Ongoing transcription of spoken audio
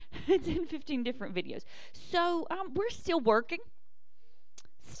It's in 15 different videos. So we're still working.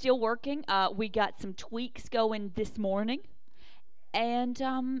 Still working. We got some tweaks going this morning, and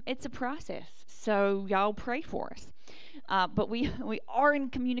it's a process. So y'all pray for us. But we are in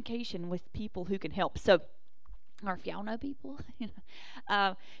communication with people who can help. So, or if y'all know people,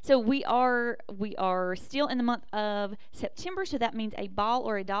 so we are still in the month of September. So that means a ball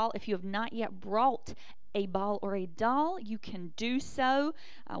or a doll. If you have not yet brought a ball or a doll, you can do so.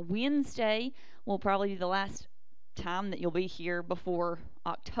 Wednesday will probably be the last time that you'll be here before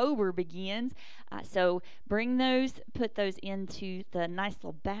October begins. So bring those, put those into the nice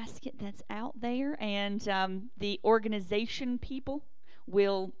little basket that's out there, and the organization people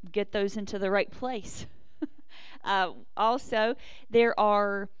will get those into the right place. Also, there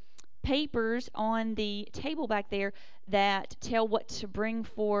are papers on the table back there that tell what to bring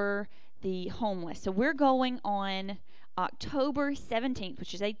for the homeless. So we're going on October 17th,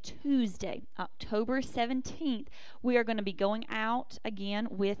 which is a Tuesday. October 17th, we are going to be going out again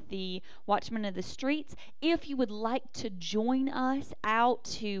with the Watchmen of the Streets. If you would like to join us out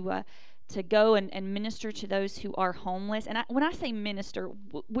to go and minister to those who are homeless, and when I say minister,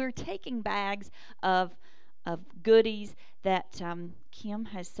 we're taking bags of goodies that Kim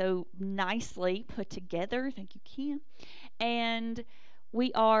has so nicely put together. Thank you, Kim. And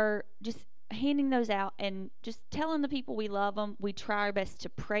we are just handing those out and just telling the people we love them. We try our best to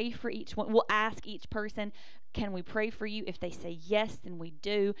pray for each one. We'll ask each person, can we pray for you? If they say yes, then we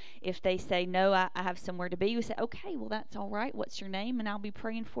do. If they say no, I have somewhere to be, we say, okay, well, that's all right. What's your name? And I'll be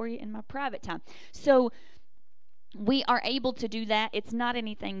praying for you in my private time. So we are able to do that. It's not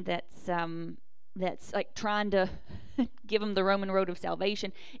anything that's like trying to give them the Roman road of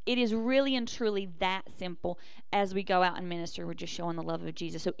salvation. It is really and truly that simple. As we go out and minister, we're just showing the love of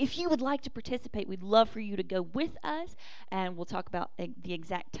Jesus. So if you would like to participate, we'd love for you to go with us, and we'll talk about the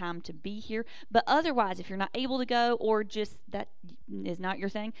exact time to be here. But otherwise, if you're not able to go, or just that is not your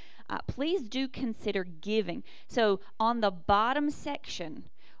thing, please do consider giving. So on the bottom section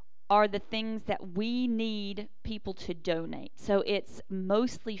are the things that we need people to donate. So it's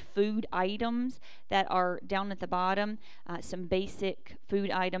mostly food items that are down at the bottom, some basic food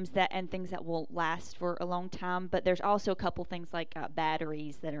items and things that will last for a long time. But there's also a couple things like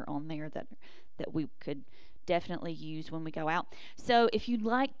batteries that are on there that we could definitely use when we go out. So if you'd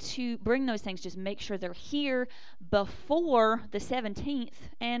like to bring those things, just make sure they're here before the 17th,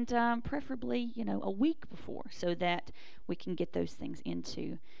 and preferably, a week before, so that we can get those things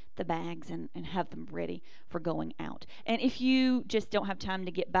into the bags and have them ready for going out. And if you just don't have time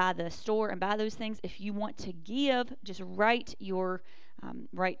to get by the store and buy those things, if you want to give, just write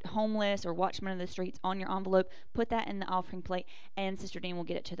homeless or Watchman of the Streets on your envelope, put that in the offering plate, and Sister Dean will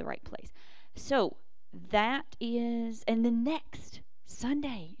get it to the right place. So that is, and the next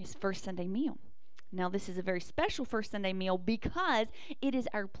Sunday is First Sunday Meal. Now, this is a very special First Sunday Meal because it is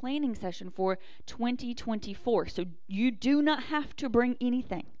our planning session for 2024. So you do not have to bring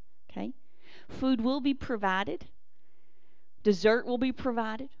anything, okay? Food will be provided. Dessert will be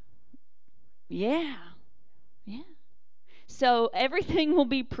provided. Yeah. So everything will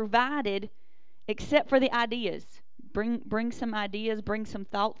be provided except for the ideas. Bring some ideas, bring some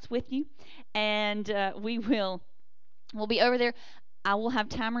thoughts with you, and we'll be over there. I will have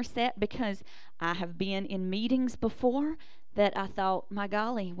timers set because I have been in meetings before that I thought, my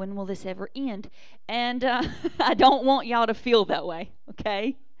golly, when will this ever end? And I don't want y'all to feel that way,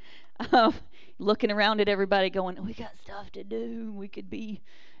 okay? Looking around at everybody going, we got stuff to do. We could be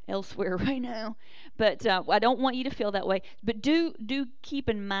elsewhere right now. But I don't want you to feel that way. But do keep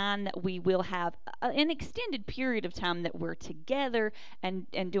in mind that we will have an extended period of time that we're together and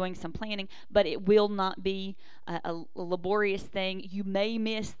doing some planning, but it will not be a laborious thing. You may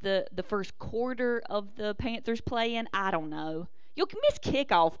miss the first quarter of the Panthers playing. I don't know. You'll miss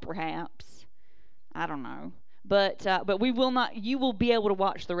kickoff, perhaps. I don't know. But we will not. You will be able to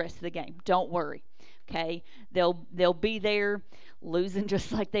watch the rest of the game. Don't worry. Okay, they'll be there, losing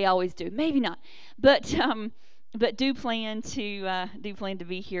just like they always do. Maybe not, but do plan to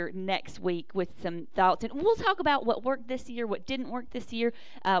be here next week with some thoughts, and we'll talk about what worked this year, what didn't work this year,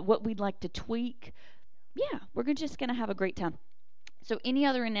 what we'd like to tweak. Yeah, we're just gonna have a great time. So any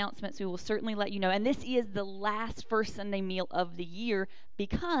other announcements, we will certainly let you know. And this is the last First Sunday Meal of the year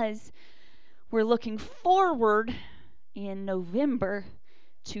because we're looking forward in November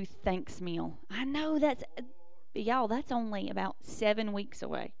to Thanks Meal. I know that's only about 7 weeks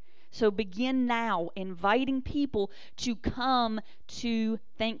away. So begin now inviting people to come to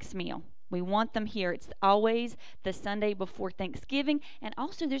Thanks Meal. We want them here. It's always the Sunday before Thanksgiving, and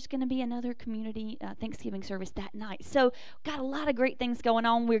also there's going to be another community Thanksgiving service that night. So got a lot of great things going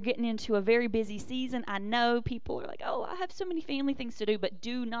on. We're getting into a very busy season. I know people are like, oh, I have so many family things to do, but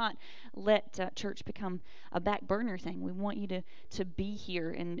do not let church become a back burner thing. We want you to be here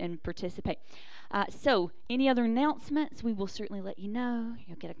and participate. So any other announcements, we will certainly let you know.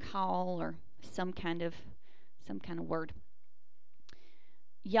 You'll get a call or some kind of word.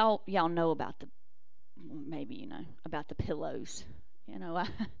 Y'all know about about the pillows.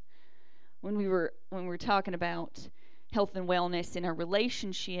 When we were talking about health and wellness in our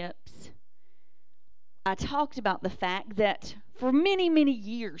relationships, I talked about the fact that for many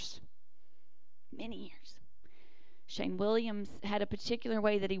years, Shane Williams had a particular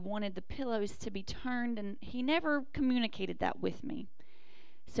way that he wanted the pillows to be turned, and he never communicated that with me.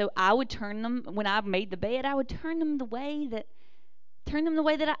 So I would turn them, when I made the bed, I would turn them the way that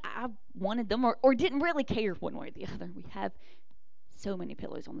I wanted them, or didn't really care one way or the other. We have so many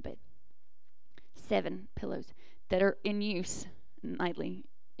pillows on the bed. 7 pillows that are in use nightly.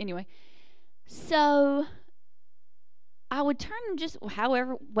 Anyway, so I would turn them just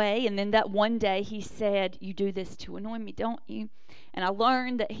however way, and then that one day he said, you do this to annoy me, don't you? And I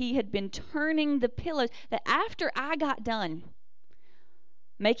learned that he had been turning the pillows, that after I got done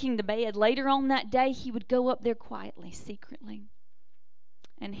making the bed, later on that day, he would go up there quietly, secretly,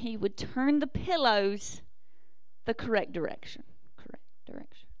 and he would turn the pillows the correct direction.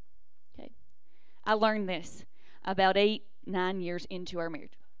 Okay. I learned this about 8-9 years into our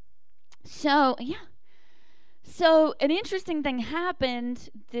marriage. So an interesting thing happened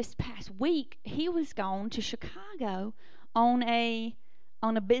this past week. He was gone to Chicago on a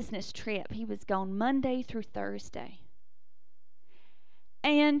business trip. He was gone Monday through Thursday.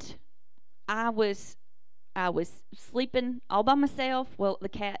 And I was sleeping all by myself. Well, the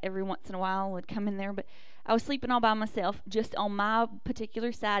cat every once in a while would come in there, but I was sleeping all by myself, just on my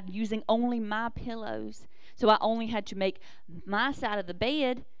particular side, using only my pillows. So I only had to make my side of the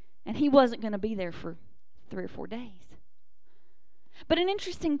bed, and he wasn't going to be there for 3 or 4 days. But an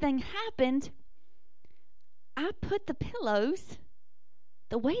interesting thing happened. I put the pillows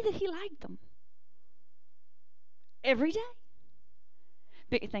the way that he liked them. Every day.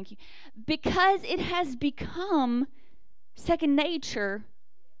 Thank you. Because it has become second nature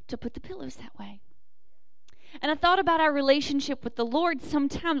to put the pillows that way. And I thought about our relationship with the Lord.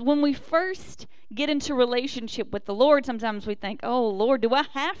 Sometimes when we first get into relationship with the Lord, sometimes we think, oh, Lord, do I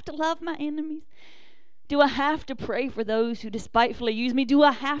have to love my enemies? Do I have to pray for those who despitefully use me? Do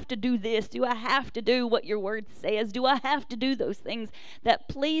I have to do this? Do I have to do what your word says? Do I have to do those things that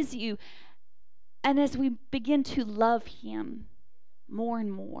please you? And as we begin to love him more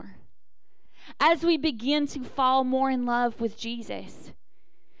and more, as we begin to fall more in love with Jesus,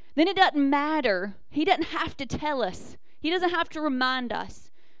 then it doesn't matter. He doesn't have to tell us. He doesn't have to remind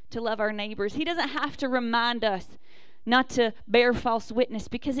us to love our neighbors. He doesn't have to remind us not to bear false witness,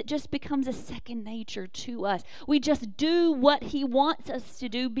 because it just becomes a second nature to us. We just do what he wants us to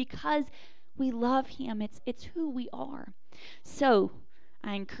do because we love him. It's who we are. So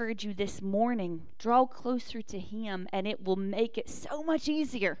I encourage you this morning, draw closer to him, and it will make it so much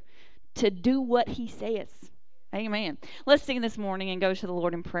easier to do what he says. Amen. Let's sing this morning and go to the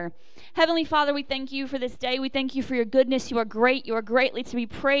Lord in prayer. Heavenly Father, we thank you for this day. We thank you for your goodness. You are great. You are greatly to be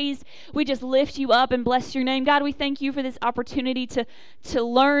praised. We just lift you up and bless your name. God, we thank you for this opportunity to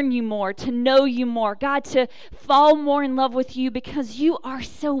learn you more, to know you more. God, to fall more in love with you, because you are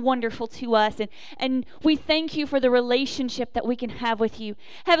so wonderful to us. And we thank you for the relationship that we can have with you.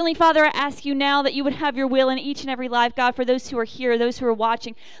 Heavenly Father, I ask you now that you would have your will in each and every life, God, for those who are here, those who are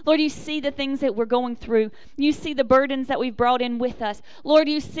watching. Lord, you see the things that we're going through. You see the burdens that we've brought in with us. Lord,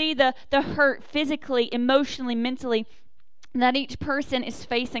 you see the hurt physically, emotionally, mentally that each person is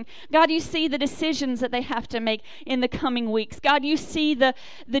facing. God, you see the decisions that they have to make in the coming weeks. God, you see the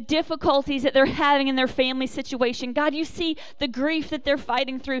difficulties that they're having in their family situation. God, you see the grief that they're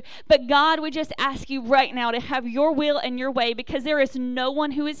fighting through. But God, we just ask you right now to have your will and your way, because there is no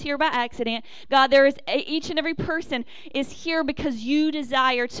one who is here by accident. God, there is each and every person is here because you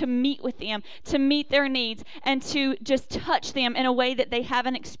desire to meet with them, to meet their needs, and to just touch them in a way that they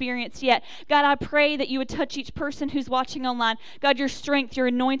haven't experienced yet. God, I pray that you would touch each person who's watching online. God, your strength, your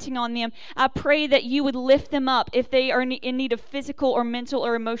anointing on them. I pray that you would lift them up if they are in need of physical or mental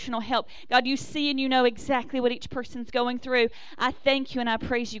or emotional help. God, you see and you know exactly what each person's going through. I thank you and I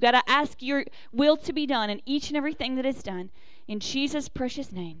praise you. God, I ask your will to be done in each and everything that is done. In Jesus'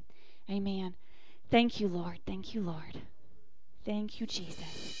 precious name, amen. Thank you, Lord. Thank you, Lord. Thank you,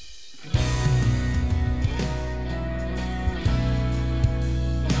 Jesus.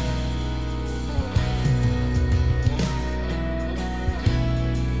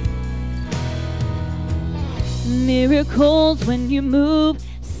 miracles when you move.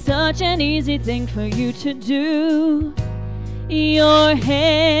 Such an easy thing for you to do. Your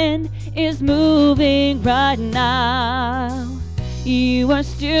hand is moving right now. You are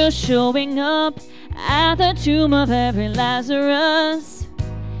still showing up at the tomb of every Lazarus,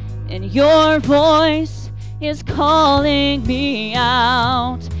 and your voice is calling me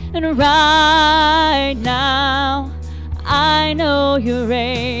out. And right now, I know you're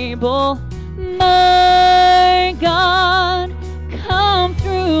able. My God, come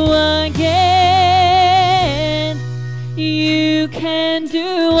through again. You can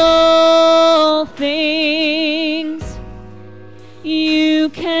do all things. You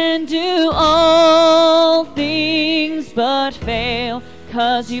can do all things but fail.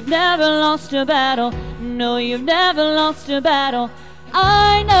 'Cause you've never lost a battle. No, you've never lost a battle.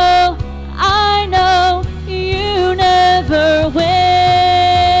 I know, you never will.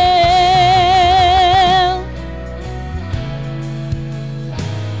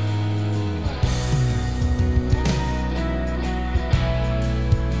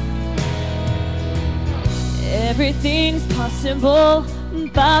 Everything's possible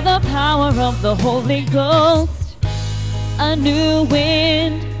by the power of the Holy Ghost. A new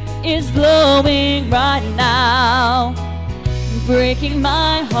wind is blowing right now, breaking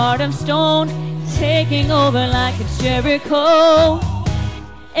my heart of stone, taking over like a Jericho.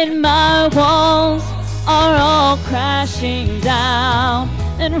 And my walls are all crashing down.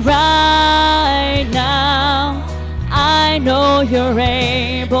 And right now, I know you're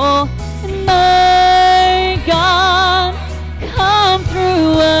able. My God, come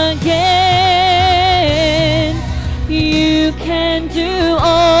through again. You can do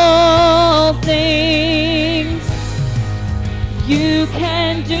all things. You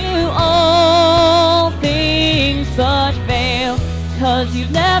can do all things but fail. 'Cause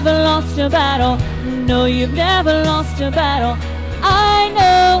you've never lost a battle. No, you've never lost a battle. I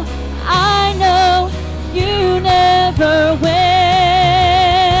know, you never will.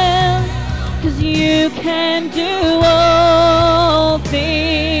 'Cause you can do all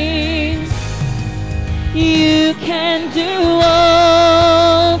things. You can do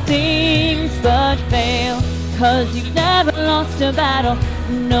all things but fail. 'Cause you've never lost a battle.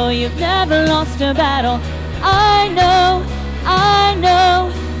 No, you've never lost a battle. I know,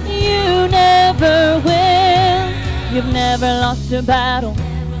 you never will. You've never lost a battle.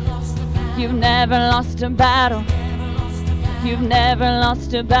 You've never lost a battle. You've never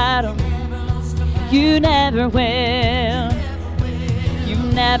lost a battle. You never will. You've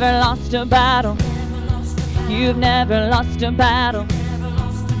never lost a battle. You've never lost a battle.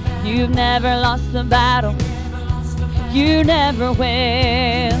 You've never lost the battle. You never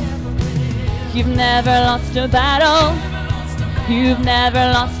will. You've never lost a battle. You've never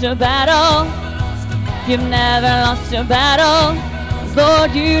lost a battle. You've never lost a battle.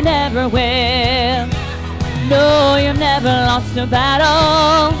 Lord, you never will. No, you've never lost a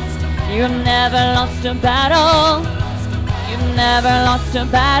battle. You've never lost a battle. You've never lost a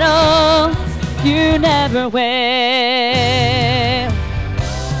battle. You never will.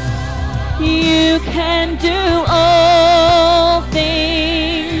 You can do all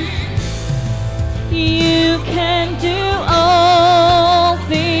things. You can do all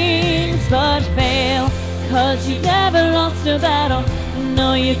things but fail. 'Cause you've never lost a battle.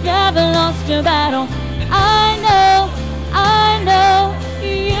 No, you've never lost a battle. I know,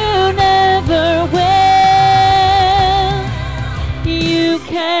 you never will. You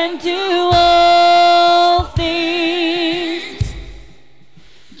can do all things.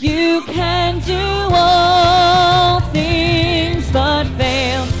 You can do all things but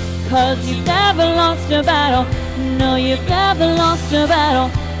fail. 'Cause you've never lost a battle. No, you've never lost a battle.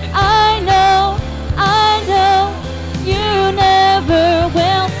 I know, you never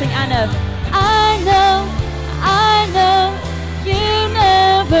will. Sing, I know, you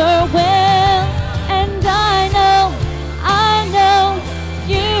never will. And I know,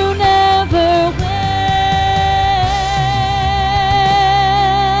 you never will.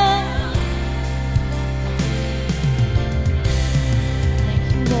 Thank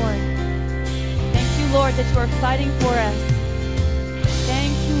you, Lord. Thank you, Lord, that you are fighting for us.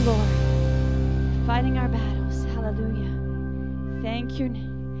 Thank you, Lord, fighting our battles. Hallelujah. Thank you.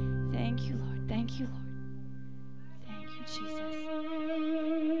 Thank you, Lord. Thank you, Lord. Thank you, Jesus.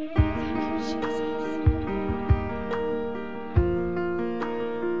 Thank you, Jesus.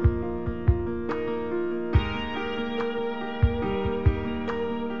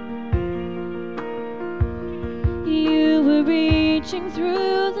 You were reaching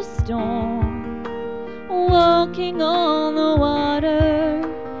through the storm, walking on the water,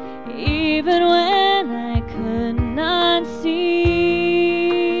 even when I couldn't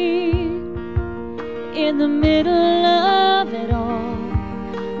in the middle of it all.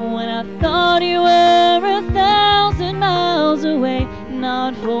 When I thought you were 1,000 miles away,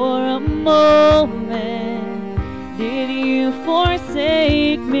 not for a moment did you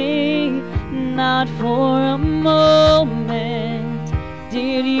forsake me. Not for a moment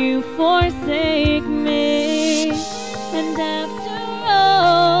did you forsake me. And after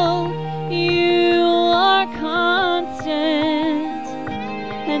all, you are constant.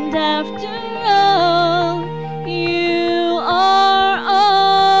 And after all, you are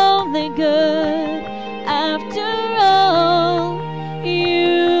only good. After all,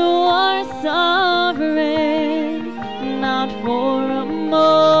 you are sovereign. Not for a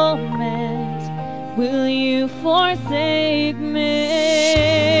moment will you forsake me.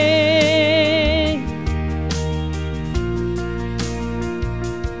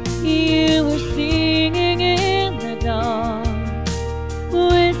 You were singing in the dark,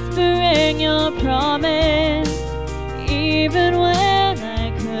 whispering your promise, even when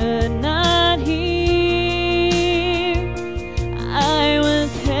I could not hear. I was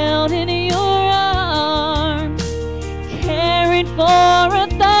held in your arms, carried for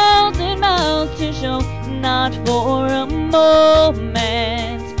 1,000 miles to show. Not for a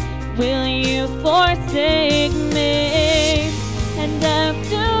moment will you forsake me. And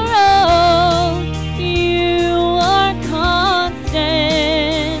after all, you are constant.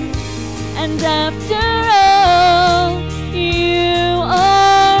 And after all, you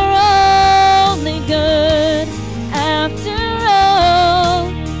are only good. After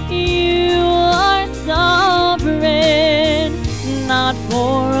all, you are sovereign. Not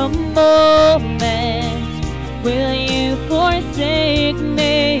for a moment will you forsake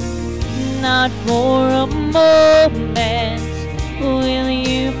me. Not for a moment will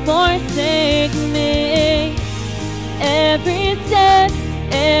you forsake me. Every step,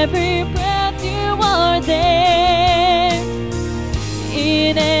 every breath, you are there.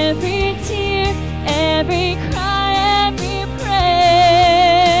 In every tear, every cry, every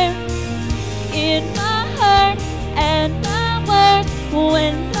prayer. In my hurt and my worst,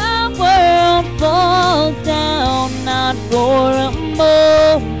 when my world falls down. Not for a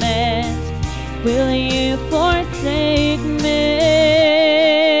moment will you forsake me.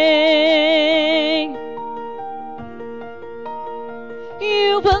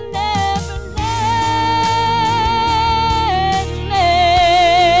 You will never let me.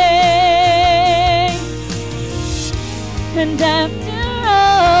 And after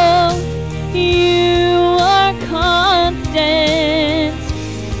all, you are constant.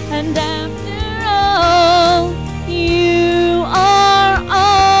 And after all, you are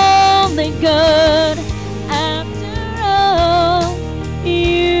only good. After all,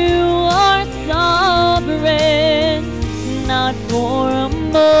 you are sovereign. Not for a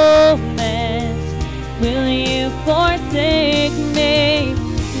moment will you forsake me.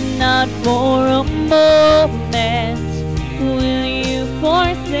 Not for a moment will you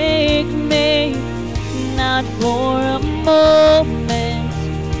forsake me. Not for a moment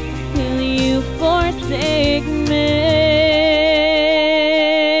will you forsake me.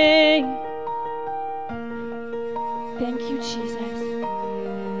 Thank you, Jesus.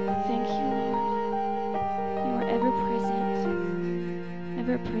 Thank you, Lord. You are ever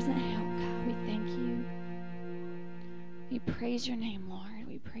present help, God. We thank you. We praise your name, Lord.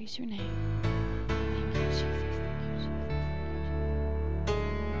 We praise your name. Thank you, Jesus. Thank you, Jesus.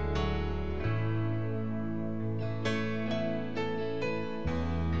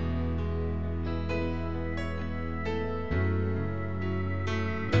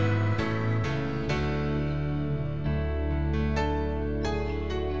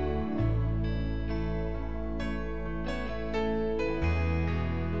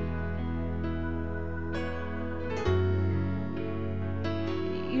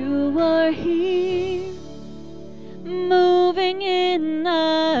 You are here, moving in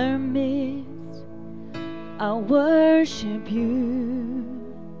our midst. I worship you.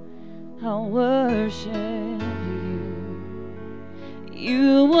 I worship you.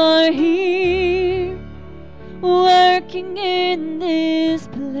 You are here, working in this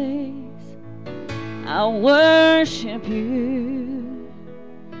place. I worship you.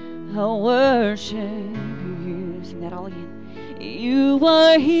 I worship you. Sing that all again. You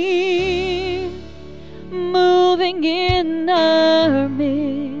are here, moving in our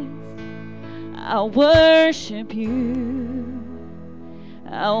midst. I worship you.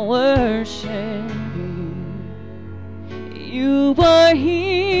 I worship you. You are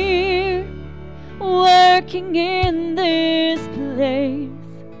here, working in this place.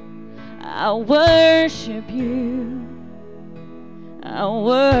 I worship you. I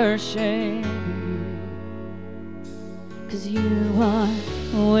worship you. 'cause you are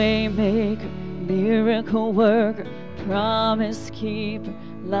waymaker, miracle worker, promise keeper,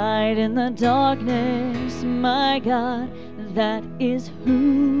 light in the darkness. My God, that is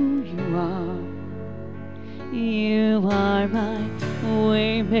who you are. You are my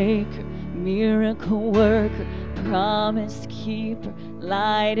waymaker, miracle worker, promise keeper,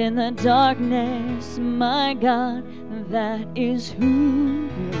 light in the darkness. My God, that is who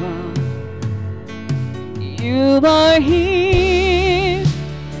you are. You are here,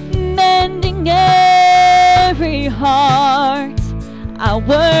 mending every heart. I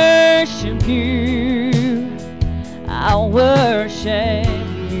worship you, I worship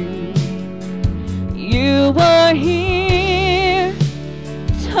you. You are here,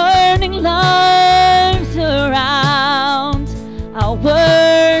 turning lives around. I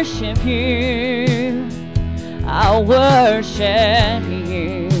worship you, I worship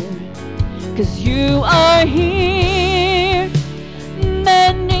you. 'Cause you are here,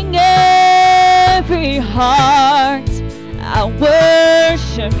 mending every heart. I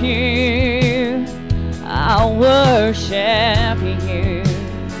worship you, I worship you.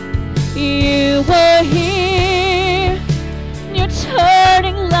 You are here, you're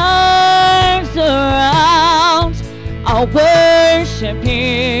turning lives around. I worship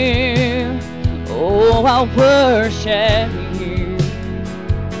you, oh, I worship you.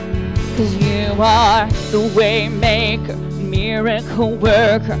 'Cause you are the way maker, miracle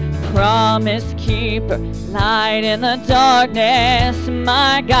worker, promise keeper, light in the darkness.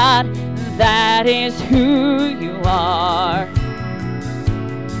 My God, that is who you are.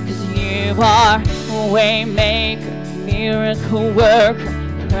 'Cause you are way maker, miracle worker,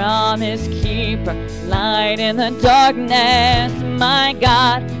 promise keeper, light in the darkness. My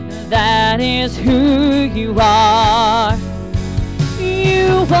God, that is who you are.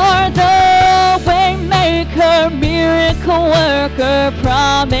 You are the way maker, miracle worker,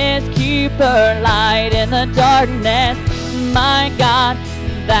 promise keeper, light in the darkness. My God,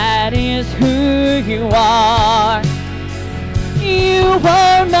 that is who you are. You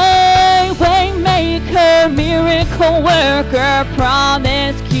are my way maker, miracle worker,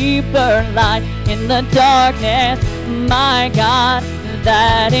 promise keeper, light in the darkness. My God,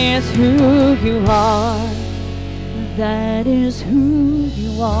 that is who you are. That is who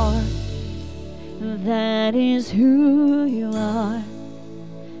you are. That is who you are.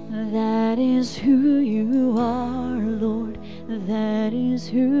 That is who you are, Lord. That is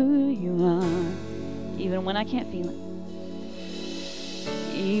who you are. Even when I can't feel it.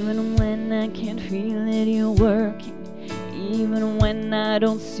 Even when I can't feel it, you're working. Even when I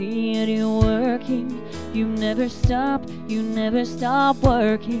don't see it, you're working. You never stop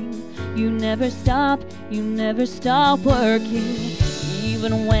working. You never stop working.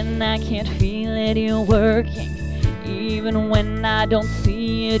 Even when I can't feel it, you're working. Even when I don't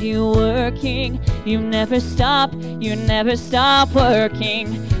see it, you're working. You never stop working.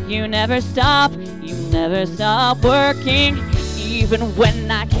 You never stop working. Even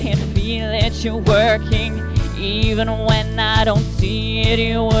when I can't feel it, you're working. Even when I don't see it,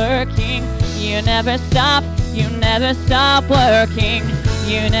 you're working. You never stop working.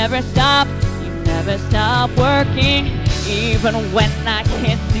 You never stop working. Even when I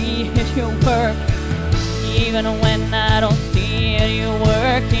can't see it, you're working. Even when I don't see it, you're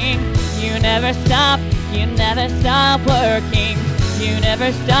working. You never stop working. You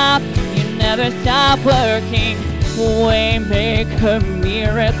never stop working. Waymaker,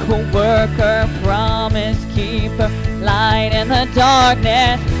 miracle worker, promise keeper, light in the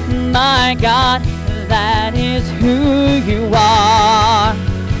darkness. My God, that is who you are.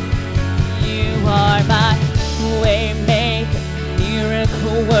 You are my waymaker,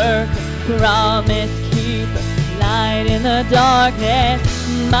 miracle worker, promise keeper, light in the darkness.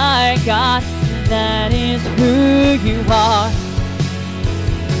 My God, that is who you are.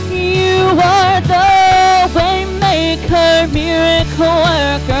 You are the waymaker, miracle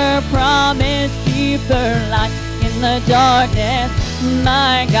worker, promise keeper, light in the darkness.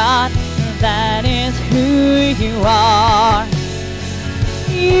 My God, that is who you are.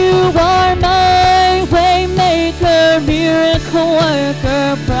 You are my waymaker, miracle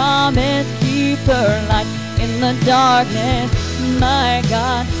worker, promise keeper, light in the darkness. My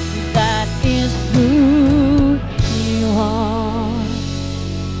God, that is who you are.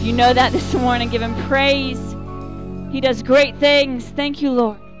 You know that this morning. Give him praise. He does great things. Thank you,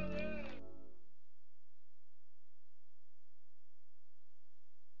 Lord.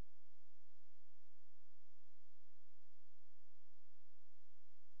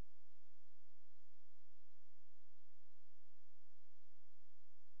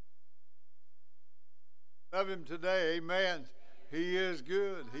 of him today? Amen. He is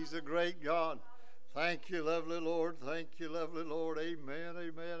good. He's a great God. Thank you, lovely Lord. Thank you, lovely Lord. Amen,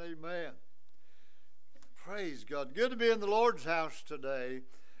 amen, amen. Praise God. Good to be in the Lord's house today,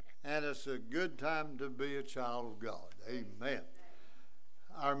 and it's a good time to be a child of God. Amen.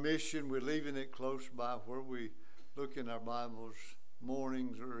 Our mission, we're leaving it close by where we look in our Bibles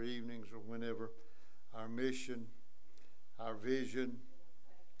mornings or evenings or whenever. Our mission, our vision,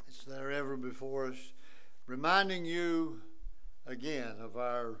 it's there ever before us. Reminding you again of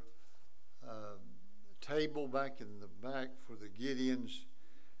our table back in the back for the Gideons.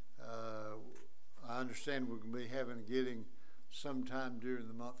 I understand we're going to be having a Gideon sometime during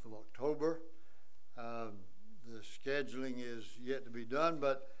the month of October. The scheduling is yet to be done,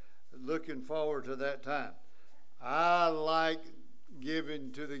 but looking forward to that time. I like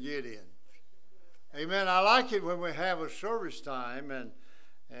giving to the Gideons. Amen. I like it when we have a service time and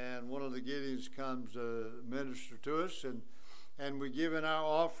one of the Gideons comes to minister to us and we give in our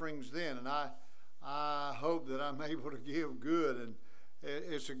offerings then. And I hope that I'm able to give good. And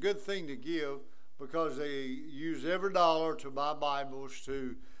it's a good thing to give because they use every dollar to buy Bibles,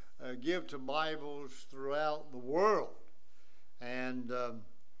 to give to Bibles throughout the world. And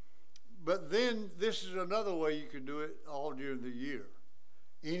but then this is another way you can do it all during the year,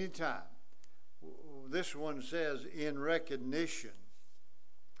 anytime. This one says in recognition.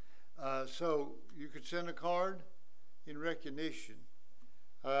 So you could send a card in recognition.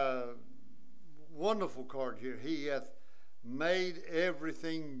 Wonderful card here. He hath made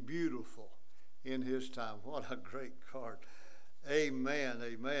everything beautiful in his time. What a great card. Amen,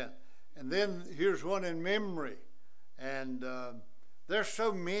 amen. And then here's one in memory. And there's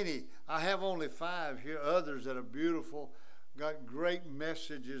so many. I have only 5 here. Others that are beautiful. Got great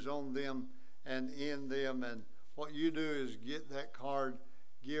messages on them and in them. And what you do is get that card,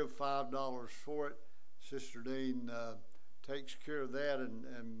 give $5 for it. Sister Dean takes care of that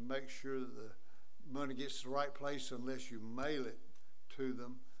and makes sure that the money gets to the right place unless you mail it to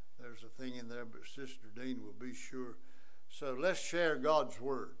them. There's a thing in there, but Sister Dean will be sure. So let's share God's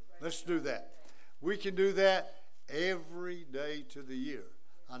Word. Let's do that. We can do that every day to the year.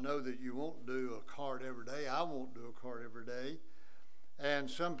 I know that you won't do a card every day. I won't do a card every day. And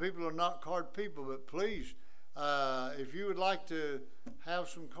some people are not card people, but please, if you would like to have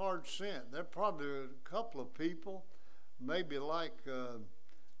some cards sent, there are probably a couple of people, maybe like,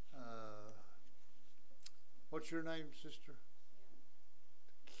 what's your name, sister?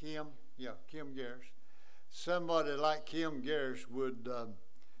 Kim? Yeah, Kim Garris. Somebody like Kim Garris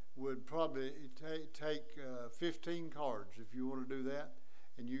would probably take 15 cards if you want to do that,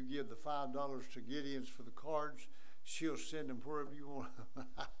 and you give the $5 to Gideons for the cards. She'll send them wherever you want.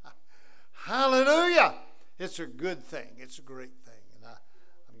 Hallelujah! It's a good thing. It's a great thing, and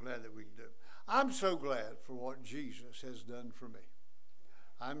I'm glad that we can do it. I'm so glad for what Jesus has done for me.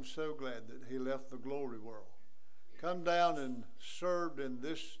 I'm so glad that he left the glory world, come down and served in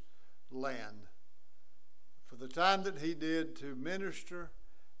this land for the time that he did to minister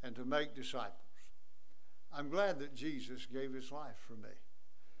and to make disciples. I'm glad that Jesus gave his life for me,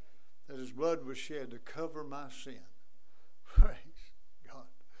 that his blood was shed to cover my sin. Praise God.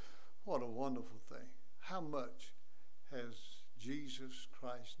 What a wonderful thing. How much has Jesus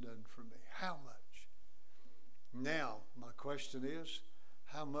Christ done for me? How much? Now, my question is,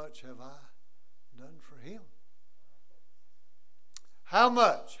 how much have I done for him? How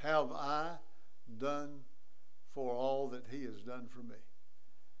much have I done for all that he has done for me?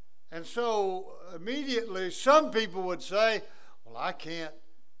 And so immediately some people would say, well, I can't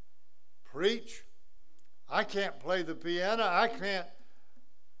preach. I can't play the piano. I can't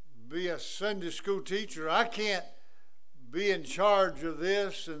be a Sunday school teacher. I can't be in charge of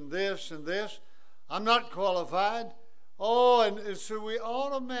this and this and this. I'm not qualified. Oh, and so we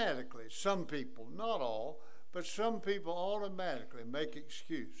automatically, some people, not all, but some people automatically make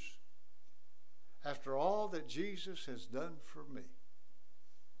excuse. After all that Jesus has done for me,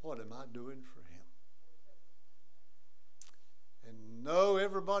 what am I doing for him? And no,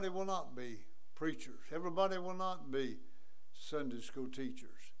 everybody will not be preachers. Everybody will not be Sunday school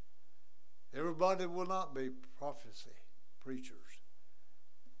teachers. Everybody will not be prophecy preachers.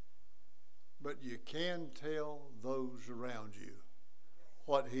 But you can tell those around you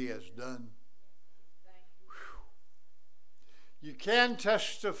what he has done. Whew. You can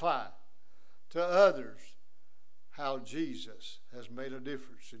testify to others how Jesus has made a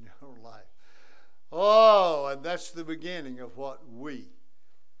difference in your life. Oh, and that's the beginning of what we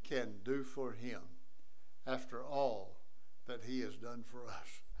can do for him after all that he has done for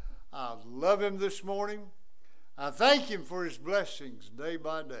us. I love him this morning. I thank him for his blessings day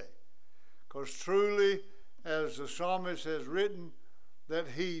by day, because truly as the psalmist has written, that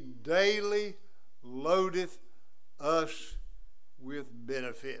he daily loadeth us with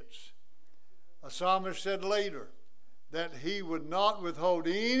benefits. A psalmist said later that he would not withhold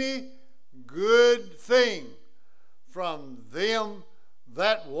any good thing from them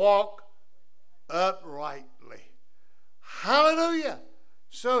that walk uprightly. Hallelujah!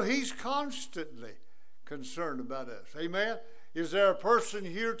 So he's constantly concerned about us. Amen? Is there a person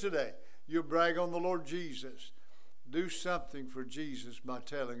here today? You brag on the Lord Jesus. Do something for Jesus by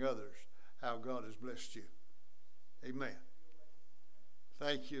telling others how God has blessed you. Amen.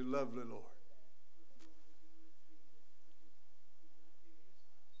 Thank you, lovely Lord.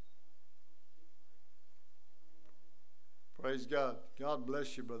 Praise God. God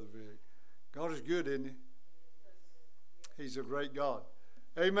bless you, Brother Vic. God is good, isn't he? He's a great God.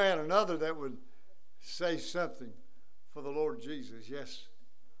 Amen. Another that would say something for the Lord Jesus. Yes.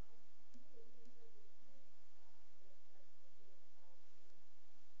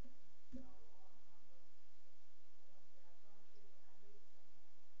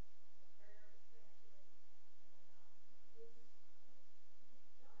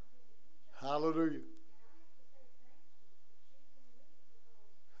 Hallelujah.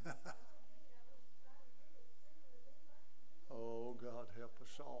 Oh, God, help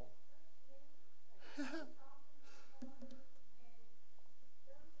us all.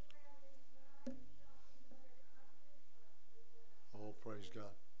 Oh, praise God.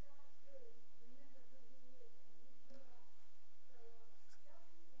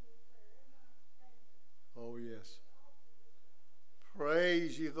 Oh, yes.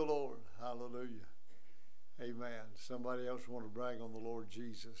 Praise ye the Lord. Hallelujah. Amen. Somebody else want to brag on the Lord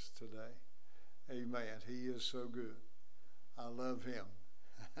Jesus today? Amen. He is so good. I love him.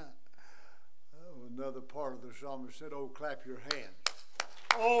 Another part of the psalmist said, oh, clap your hands.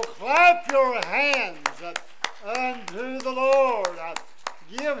 Oh, clap your hands unto the Lord.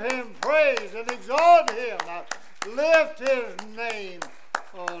 Give him praise and exalt him. Lift his name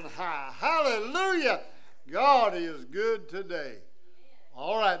on high. Hallelujah. God is good today.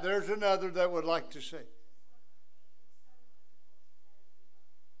 All right, there's another that would like to say.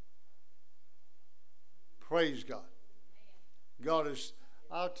 Praise God. God is,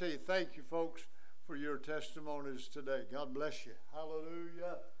 I'll tell you, thank you, folks, for your testimonies today. God bless you.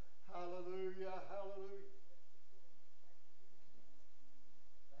 Hallelujah. Hallelujah. Hallelujah.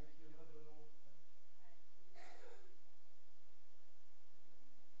 Thank you, lovely Lord.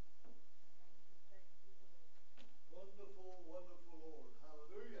 Wonderful, wonderful Lord.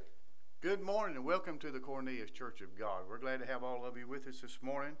 Hallelujah. Good morning and welcome to the Cornelius Church of God. We're glad to have all of you with us this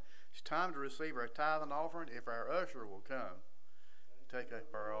morning. It's time to receive our tithe and offering. If our usher will come, take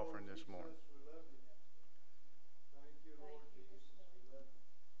up our offering this morning.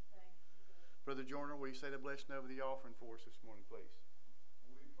 Brother Joyner, will you say the blessing over the offering for us this morning, please?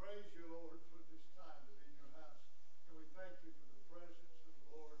 We praise you, Lord, for this time to be in your house. And we thank you for the presence of the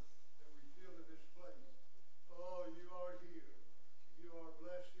Lord that we feel in this place. Oh, you are here. You are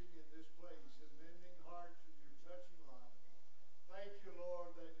blessing in this place and mending hearts and you're touching lives. Thank you,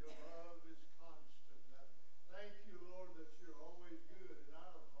 Lord, that your love is constant. Thank you, Lord, that you're always good in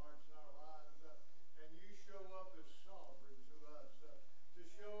our hearts and our lives. And you show up as sovereign to us, to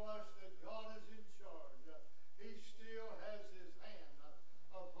show us that God is in charge. He still has his hand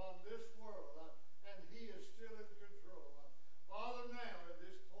upon this world, and he is still in control. Father, now at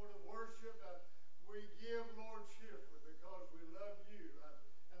this point of worship, we give, Lord, cheerfully because we love you.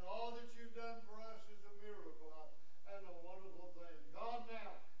 And all that you've done for us is a miracle and a wonderful thing. God,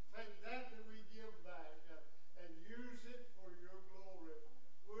 now take that we give back and use it for your glory.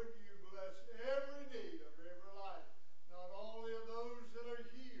 Would you bless every need of every life, not only of those that are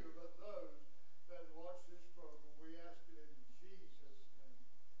here, but those that watch this program. We ask it in Jesus' name.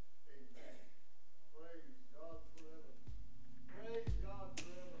 Amen. Praise God forever. Praise God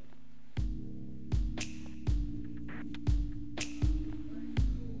forever.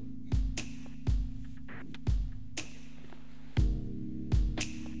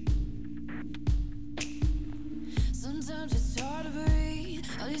 Sometimes it's hard to breathe.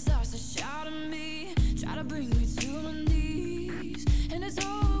 All these thoughts that shout at me, try to bring me to my knees, and it's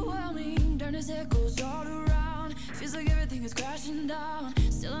overwhelming. Darkness echoes all around. Feels like everything is crashing down.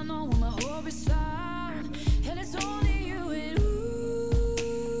 Still I know where my hope is found, and it's only you and ooh.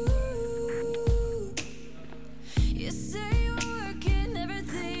 You say you're working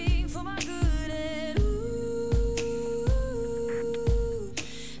everything for my good, and ooh,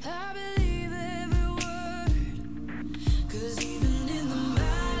 I believe every word. 'Cause even in the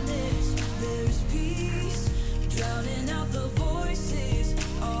madness, there is peace, drowning out the voices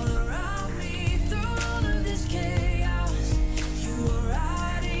all around me. Through all of this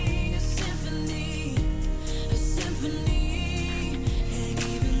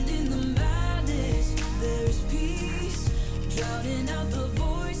out the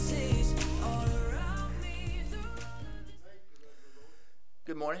voices all around me. Through all of this.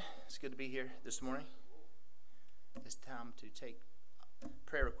 Good morning. It's good to be here this morning. It's time to take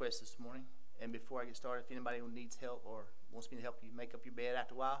prayer requests this morning. And before I get started, if anybody needs help or wants me to help you make up your bed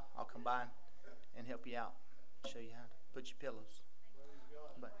after a while, I'll come by and help you out. Show you how to put your pillows.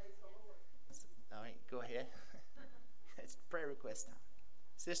 But, all right, go ahead. It's prayer request time.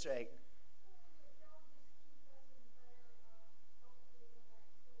 Sister Egg.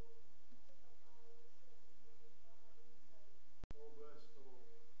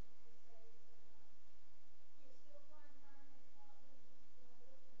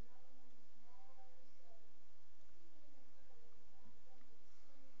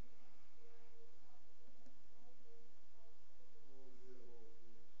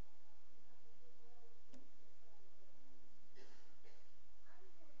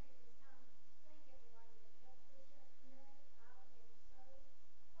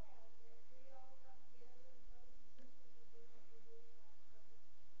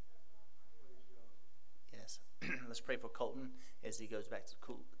 Yes. Let's pray for Colton as he goes back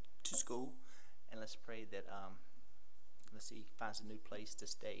to school. And let's pray that he finds a new place to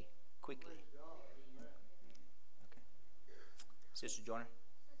stay quickly. Okay. Sister Joyner.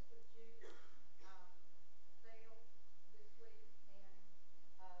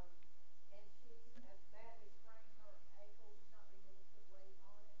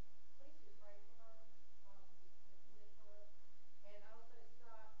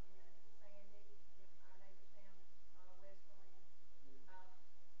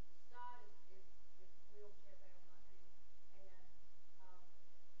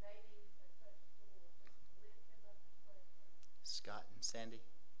 Scott and Sandy,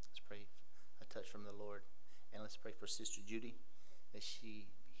 let's pray a touch from the Lord, and let's pray for Sister Judy that she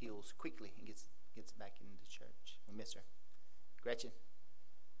heals quickly and gets back into church. We miss her. Gretchen.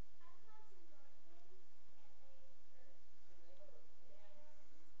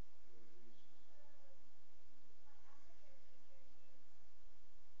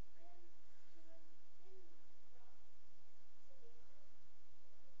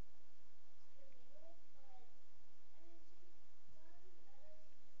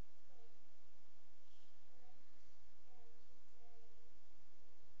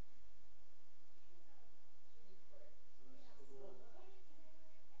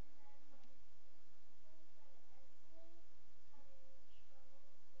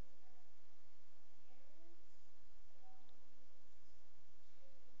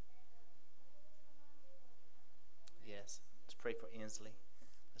 Yes. Let's pray for Inslee.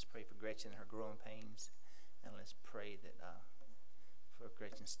 Let's pray for Gretchen and her growing pains. And let's pray that for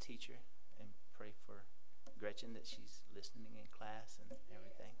Gretchen's teacher, and pray for Gretchen that she's listening in class and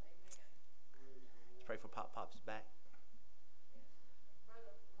everything. Let's pray for Pop's back.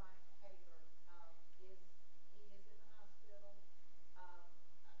 Brother Mike Hager he is in the hospital.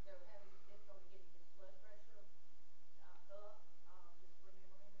 They're having difficulty getting his blood pressure up. Just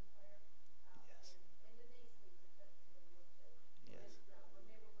remember him in prayer. Yes. And Denise needs to touch him with too. Yes.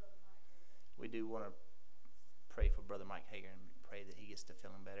 Remember Brother Mike Hager. We do want to pray for Brother Mike Hager and pray that he gets to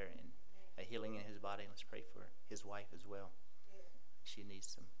feeling better and a healing in his body. And let's pray for his wife as well. She needs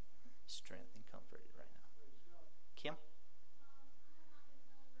some strength and comfort right now. Kim?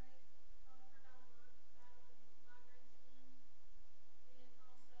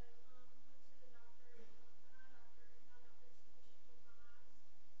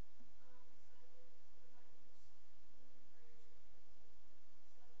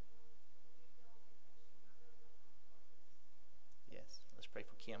 Yes, let's pray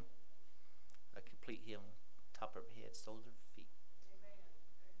for Kim. A complete healing, top of her head, soles of her feet.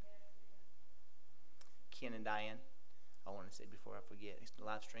 Ken and Diane, I want to say before I forget, it's the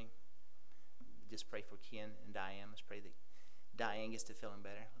live stream. Just pray for Ken and Diane. Let's pray that Diane gets to feeling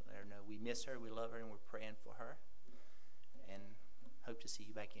better. Let her know we miss her, we love her, and we're praying for her. And hope to see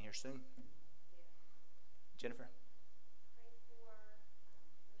you back in here soon. Jennifer. Pray for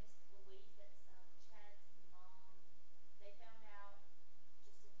Miss Louise, that's Chad's mom. They found out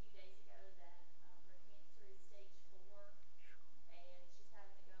just a few days ago that her cancer is stage 4, and she's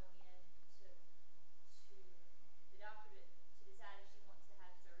having to go in to the doctor to decide if she wants to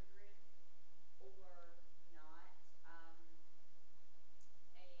have surgery or not. And so just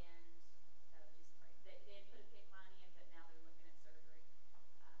pray. They had put a PICC line in, but now they're looking at surgery.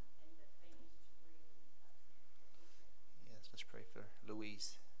 And the family's just really upset. Yes, let's pray for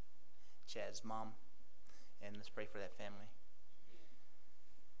Louise, Chad's mom, and let's pray for that family.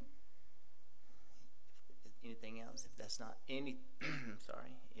 If anything else, if that's not any,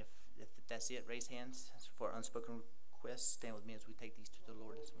 sorry, if that's it, raise hands for unspoken requests. Stand with me as we take these to the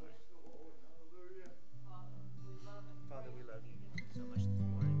Lord this morning. Father, we love you so much this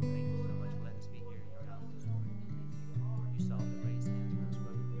morning. Thank you so much for letting us be here in your house this morning. Lord, you saw the raised hands when I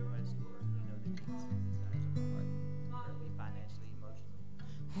spoke of requests, Lord. You know the needs and desires of our heart, whether it be financially, emotionally.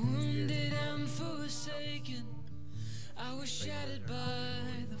 Wounded and forsaken, I was shattered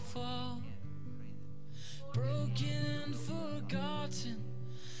by the fall. Broken and forgotten,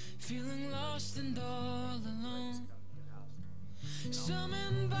 feeling lost and all alone.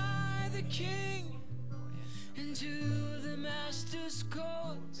 Summoned by the King into the Master's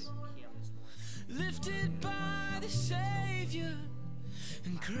courts, lifted by the Savior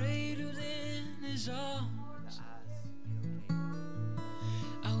and cradled in His arms.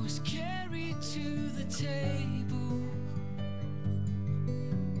 I was carried to the table,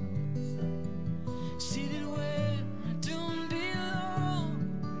 seated where I don't belong,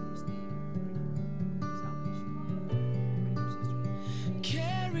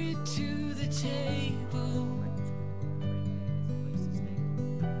 carried to the table,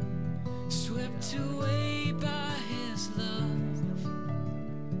 swept away by His love.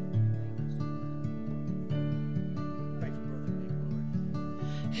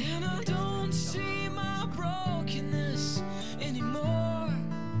 And I don't see my brokenness anymore.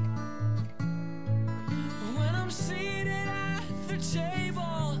 When I'm seated at the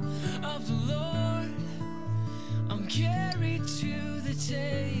table of the Lord, I'm carried to the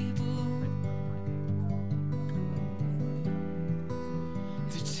table.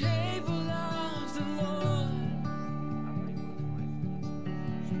 The table of the Lord.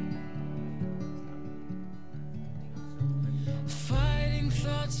 Fighting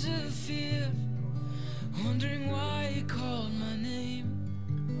thoughts of fear, wondering why He called my name.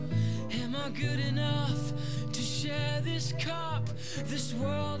 Am I good enough to share this cup? This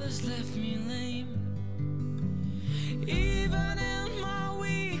world has left me lame. Even in my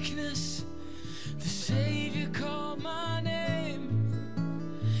weakness, the Savior called my name.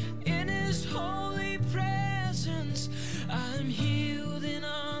 In His holy presence, I am healed and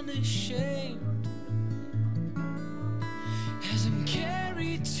unashamed. As I'm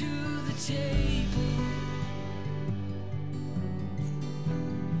carried to the table,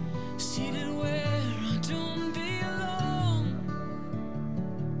 seated where I don't belong,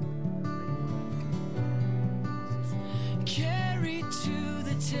 carried to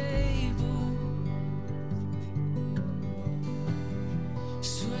the table,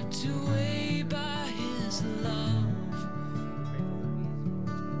 swept away by His love.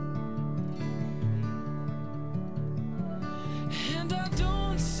 And I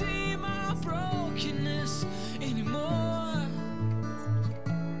don't see my brokenness anymore.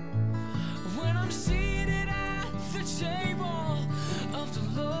 When I'm seated at the table of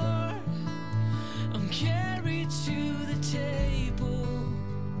the Lord, I'm carried to the table.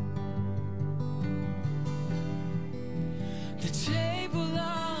 The table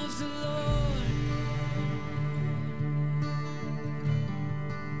of the Lord.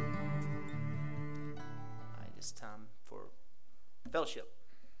 All right, it's time for fellowship.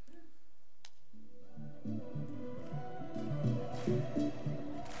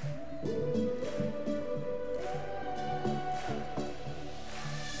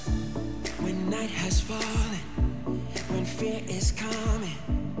 When night has fallen, when fear is coming,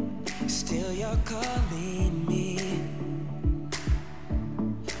 still you're calling me.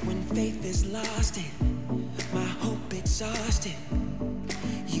 When faith is lost and my hope exhausted,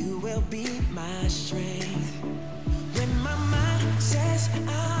 you will be my strength. When my mind says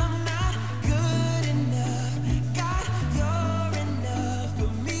I'm not good enough, God, you're enough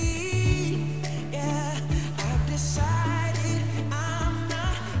for me. Yeah, I've decided I'm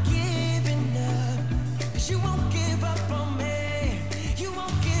not giving up, 'cause you won't give up on me. You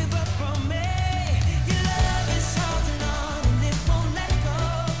won't give up on me. Your love is holding on and it won't let go.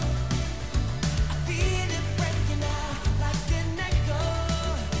 I feel it breaking out like an echo.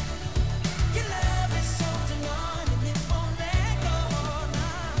 Your love is holding on and it won't let go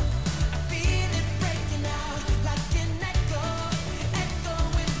now. I feel it breaking out like an echo, echo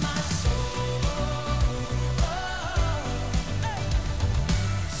in my soul.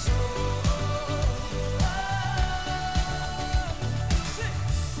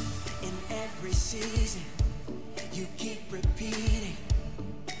 In every season, you keep repeating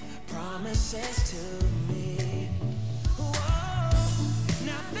promises to me. Whoa,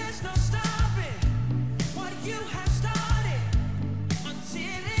 now there's no stopping what you have started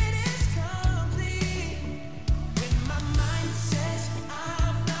until it is complete. When my mind says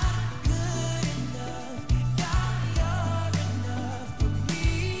I'm not good enough, God, you're enough for me.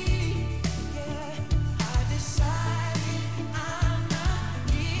 Yeah, I decided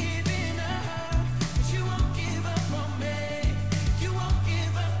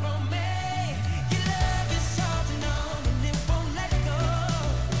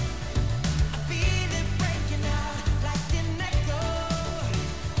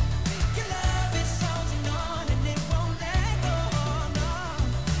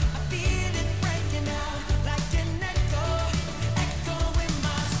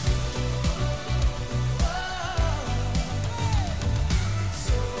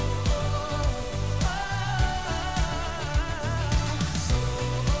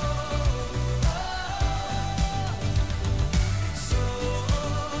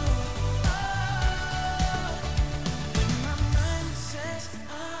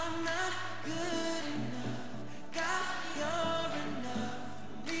good enough. God, you're enough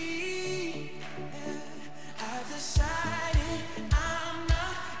for me. Yeah. I've decided I'm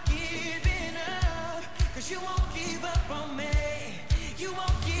not giving up, 'cause you won't give up on me. You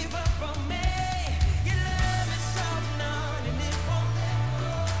won't give up on me. Your love is holding on and it won't let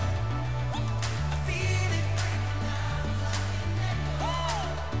go. I feel it breaking out like an echo.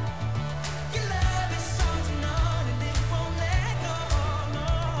 Your love is holding on and it won't let go. No,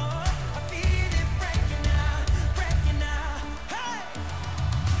 I feel it breaking out, breaking out. Hey,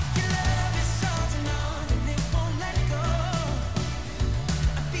 your love is holding on and it won't let go.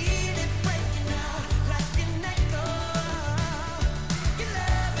 I feel it breaking out like an echo. Your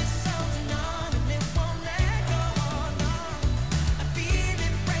love is holding on and it won't let go. No, I feel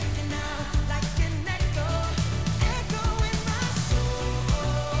it breaking out like an echo, echo in my soul.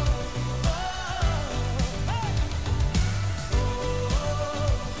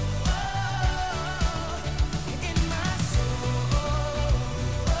 In my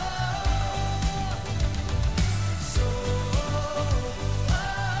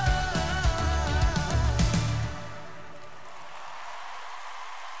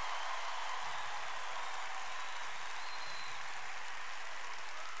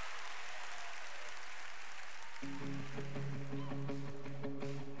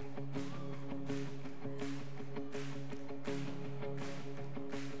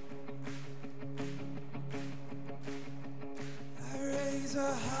I raise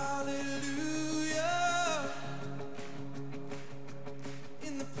a hallelujah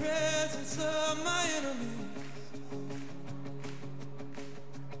in the presence of my enemies.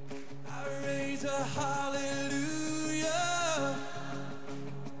 I raise a hallelujah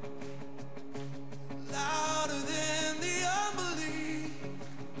louder than the unbelief.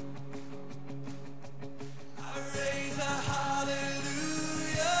 I raise a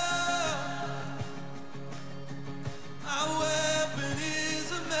hallelujah. My weapon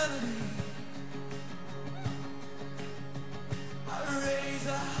is a melody. I raise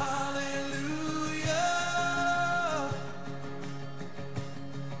a hallelujah.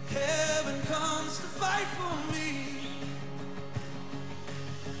 Heaven comes to fight for me.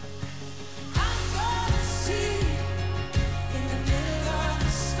 I'm gonna see in the middle of the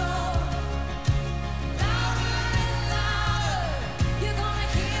storm. Louder and louder, you're gonna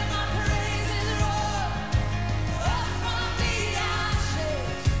hear my praises roar. Up from the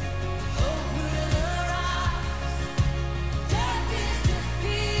ashes, hope will arise. Death is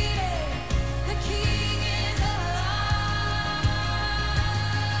defeated, the King is alive.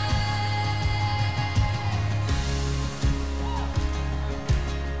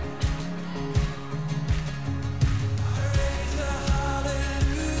 I raise a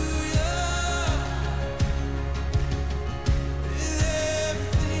hallelujah with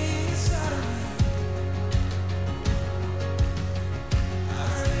everything inside of me. I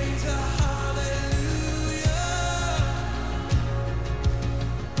raise a hallelujah.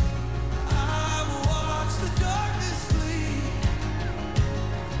 I will watch the darkness flee.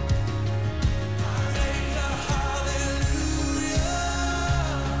 I raise a hallelujah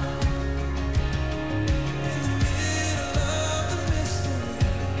in the middle of the mystery.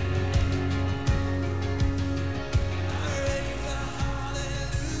 I raise a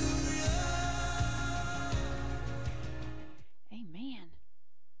hallelujah. Amen.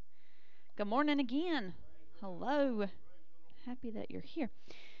 Good morning again. Hello. Happy that you're here.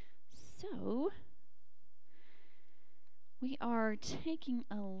 So, we are taking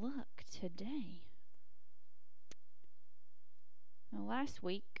a look today. Now, last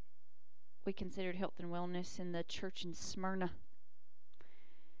week, we considered health and wellness in the church in Smyrna.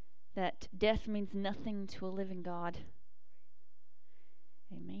 That death means nothing to a living God.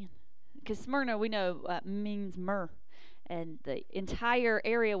 Amen. Because Smyrna, we know, means myrrh. And the entire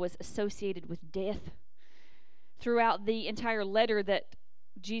area was associated with death. Throughout the entire letter that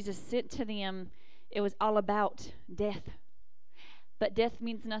Jesus sent to them, it was all about death. But death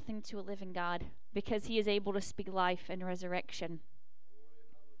means nothing to a living God because he is able to speak life and resurrection.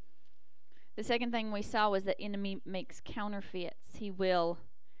 The second thing we saw was that enemy makes counterfeits. He will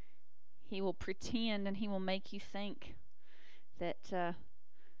pretend and he will make you think that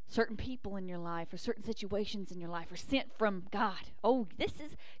certain people in your life or certain situations in your life are sent from God. Oh, this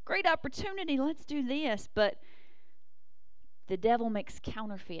is great opportunity. Let's do this. But the devil makes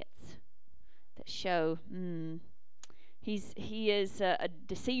counterfeits that show he is a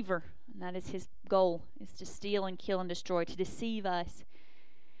deceiver, and that is his goal, is to steal and kill and destroy, to deceive us.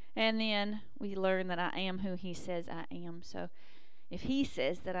 And then we learn that I am who he says I am. So if he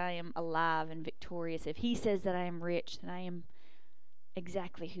says that I am alive and victorious, if he says that I am rich, that I am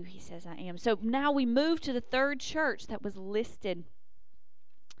exactly who he says I am. So now we move to the third church that was listed.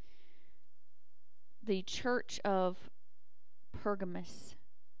 The church of Pergamos.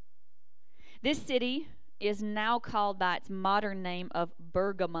 This city is now called by its modern name of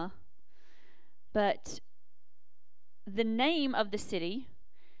Bergama, but the name of the city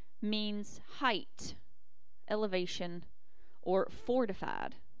means height, elevation, or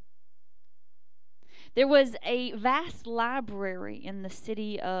fortified. There was a vast library in the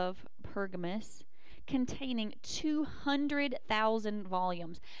city of Pergamos containing 200,000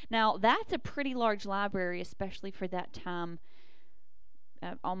 volumes. Now, that's a pretty large library, especially for that time,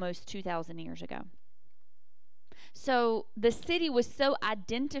 almost 2,000 years ago. So the city was so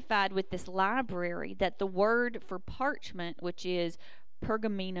identified with this library that the word for parchment, which is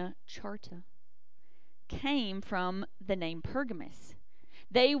Pergamena Charta, came from the name Pergamos.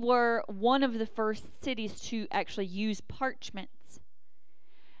 They were one of the first cities to actually use parchments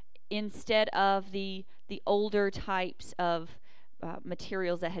instead of the older types of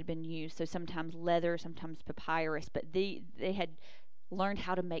materials that had been used. So sometimes leather, sometimes papyrus, but they had learned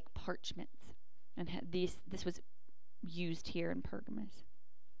how to make parchments, and this was used here in Pergamos.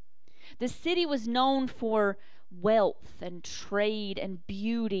 The city was known for wealth and trade and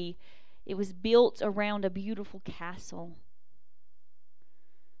beauty. It was built around a beautiful castle.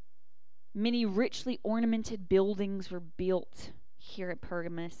 Many richly ornamented buildings were built here at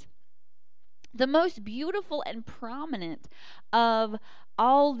Pergamos. The most beautiful and prominent of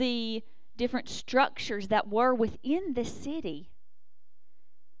all the different structures that were within the city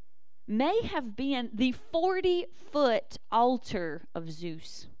may have been the 40-foot altar of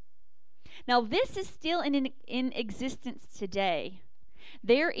Zeus. Now, this is still in existence today.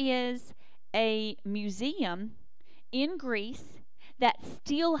 There is a museum in Greece that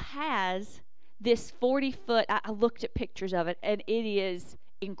still has this 40-foot, I looked at pictures of it, and it is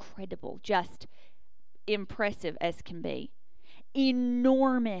incredible, just impressive as can be.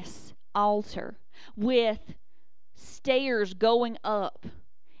 Enormous altar with stairs going up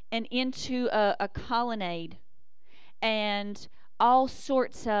and into a colonnade, and all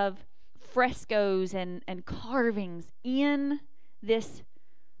sorts of frescoes and carvings in this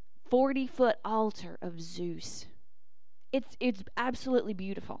 40-foot altar of Zeus. It's absolutely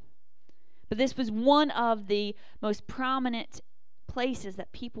beautiful. But this was one of the most prominent places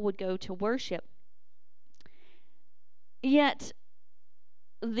that people would go to worship. Yet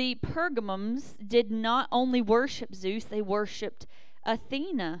the Pergamums did not only worship Zeus, they worshipped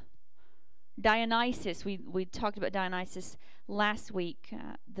Athena, Dionysus. We talked about Dionysus last week.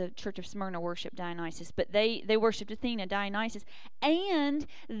 The Church of Smyrna worshipped Dionysus, but they worshipped Athena, Dionysus, and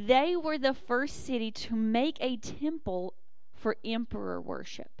they were the first city to make a temple for emperor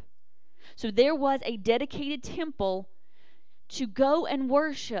worship. So there was a dedicated temple to go and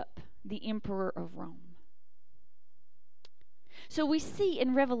worship the emperor of Rome. So we see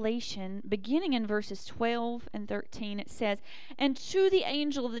in Revelation, beginning in verses 12 and 13, it says, "And to the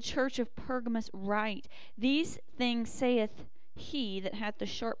angel of the church of Pergamos write, These things saith he that hath the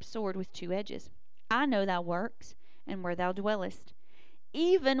sharp sword with two edges. I know thy works, and where thou dwellest,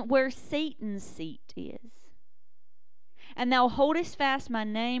 even where Satan's seat is. And thou holdest fast my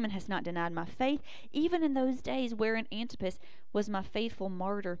name, and hast not denied my faith, even in those days wherein Antipas was my faithful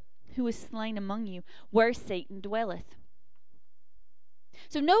martyr, who was slain among you, where Satan dwelleth."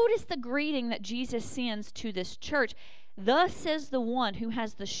 So notice the greeting that Jesus sends to this church. Thus says the one who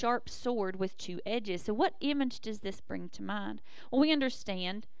has the sharp sword with two edges. So what image does this bring to mind? Well, we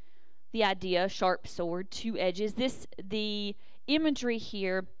understand the idea, sharp sword, two edges. The imagery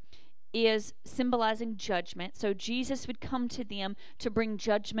here is symbolizing judgment. So Jesus would come to them to bring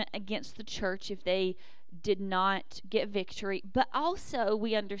judgment against the church if they did not get victory. But also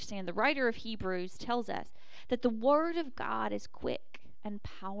we understand, the writer of Hebrews tells us that the word of God is quick and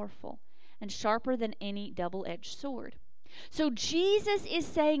powerful and sharper than any double-edged sword. So Jesus is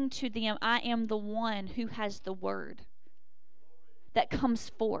saying to them, I am the one who has the word that comes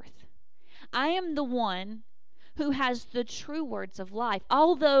forth. I am the one who has the true words of life.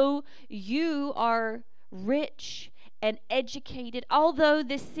 Although you are rich and educated, although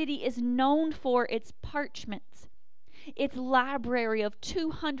this city is known for its parchments, its library of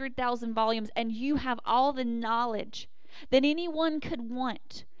 200,000 volumes, and you have all the knowledge that anyone could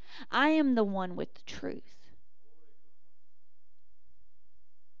want, I am the one with the truth.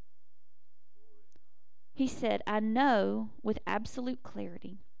 He said, I know with absolute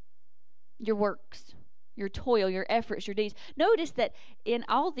clarity your works, your toil, your efforts, your deeds. Notice that in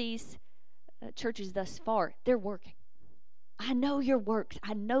all these churches thus far, they're working. I know your works.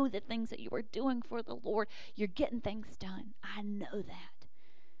 I know the things that you are doing for the Lord. You're getting things done. I know that.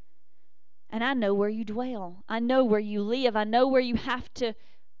 And I know where you dwell. I know where you live. I know where you have to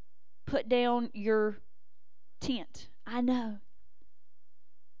put down your tent. I know.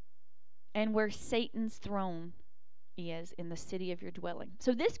 And where Satan's throne is in the city of your dwelling.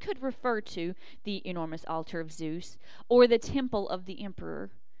 So this could refer to the enormous altar of Zeus or the temple of the emperor.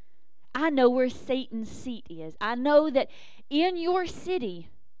 I know where Satan's seat is. I know that in your city,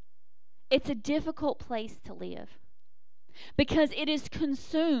 it's a difficult place to live because it is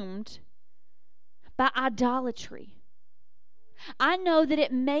consumed by idolatry. I know that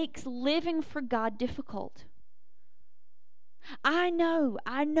it makes living for God difficult. I know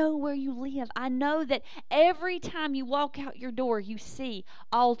where you live. I know that every time you walk out your door, you see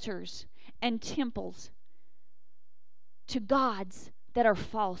altars and temples to gods that are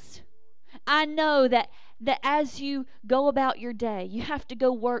false. I know that as you go about your day, you have to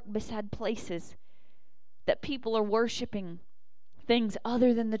go work beside places that people are worshiping things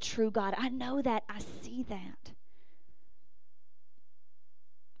other than the true God. I know that. I see that.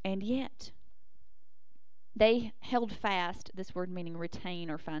 And yet, they held fast, this word meaning retain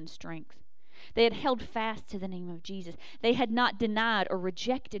or find strength. They had held fast to the name of Jesus. They had not denied or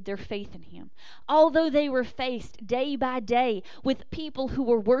rejected their faith in him. Although they were faced day by day with people who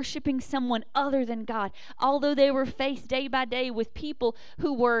were worshiping someone other than God, although they were faced day by day with people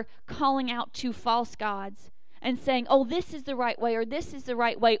who were calling out to false gods and saying, oh, this is the right way, or this is the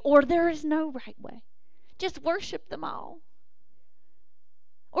right way, or there is no right way. Just worship them all.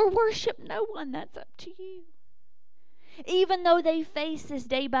 Or worship no one, that's up to you. Even though they faced this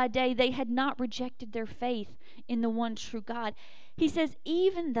day by day, they had not rejected their faith in the one true God. He says,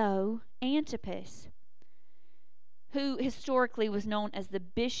 even though Antipas, who historically was known as the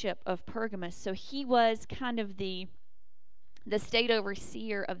bishop of Pergamos, so he was kind of the state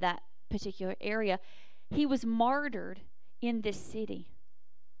overseer of that particular area, he was martyred in this city.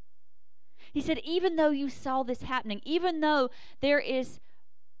 He said, even though you saw this happening, even though there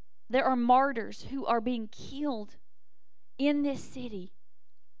are martyrs who are being killed in this city,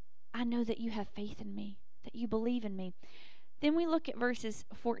 I know that you have faith in me, that you believe in me. Then we look at verses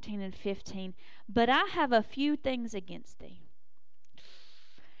 14 and 15. But I have a few things against thee,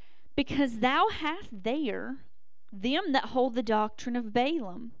 because thou hast there them that hold the doctrine of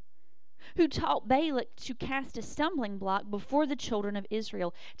Balaam, who taught Balak to cast a stumbling block before the children of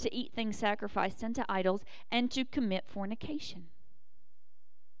Israel, to eat things sacrificed unto idols, and to commit fornication.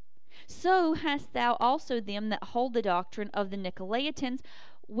 So hast thou also them that hold the doctrine of the Nicolaitans,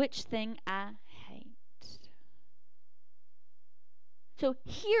 which thing I hate. So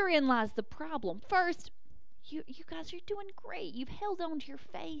herein lies the problem. First, you guys are doing great. You've held on to your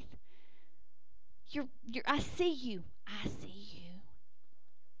faith. I see you. I see you.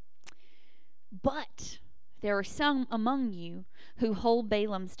 But there are some among you who hold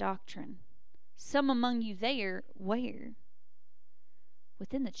Balaam's doctrine. Some among you there, where?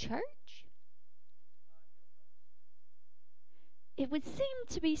 Within the church? It would seem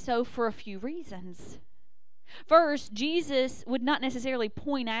to be so for a few reasons. First, Jesus would not necessarily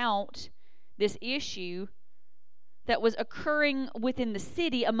point out this issue that was occurring within the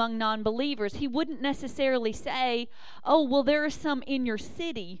city among non-believers. He wouldn't necessarily say, oh, well, there are some in your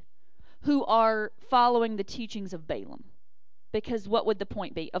city who are following the teachings of Balaam. Because what would the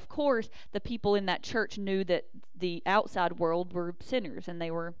point be? Of course, the people in that church knew that the outside world were sinners and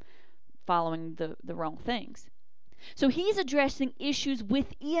they were following the wrong things. So he's addressing issues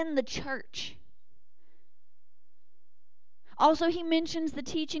within the church. Also, he mentions the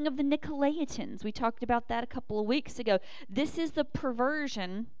teaching of the Nicolaitans. We talked about that a couple of weeks ago. This is the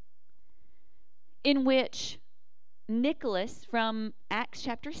perversion in which Nicholas from Acts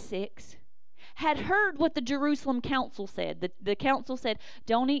chapter 6 had heard what the Jerusalem council said. The council said,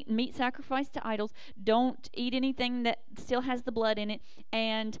 don't eat meat sacrificed to idols, don't eat anything that still has the blood in it,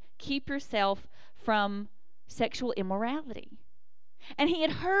 and keep yourself from sexual immorality. And he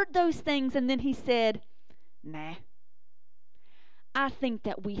had heard those things, and then he said, nah, I think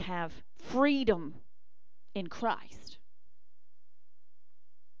that we have freedom in Christ.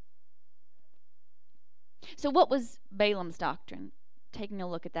 So what was Balaam's doctrine? Taking a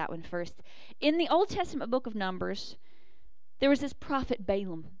look at that one first. In the Old Testament book of Numbers, there was this prophet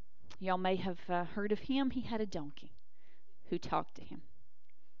Balaam. Y'all may have heard of him. He had a donkey who talked to him.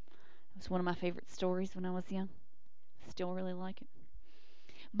 It was one of my favorite stories when I was young. Still really like it.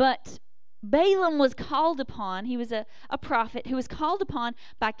 But Balaam was called upon, he was a prophet who was called upon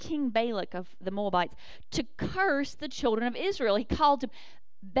by King Balak of the Moabites to curse the children of Israel. He called him,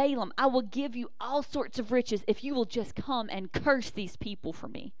 Balaam, I will give you all sorts of riches if you will just come and curse these people for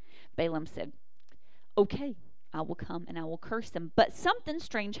me. Balaam said, okay, I will come and I will curse them. But something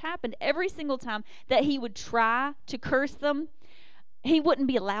strange happened. Every single time that he would try to curse them, he wouldn't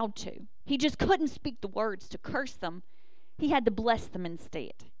be allowed to. He just couldn't speak the words to curse them. He had to bless them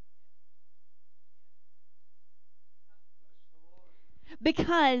instead.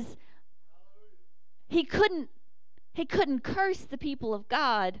 Because he couldn't curse the people of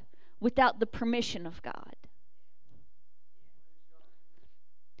God without the permission of God.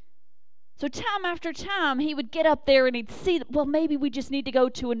 So time after time, he would get up there and he'd see, well, maybe we just need to go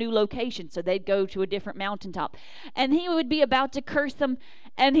to a new location. So they'd go to a different mountaintop. And he would be about to curse them,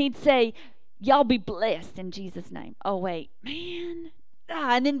 and he'd say, y'all be blessed in Jesus' name. Oh, wait, man.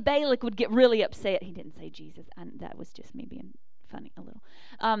 And then Balak would get really upset. He didn't say Jesus. That was just me being funny a little.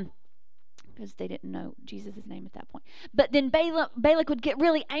 Because they didn't know Jesus' name at that point. But then Balak would get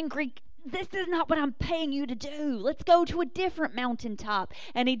really angry. This is not what I'm paying you to do. Let's go to a different mountaintop.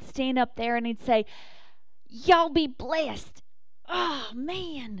 And he'd stand up there and he'd say, y'all be blessed. Oh,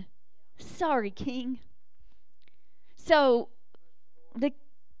 man. Sorry, king. So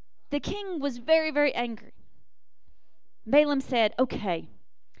the king was very, very angry. Balaam said, okay,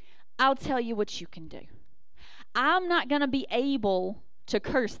 I'll tell you what you can do. I'm not going to be able to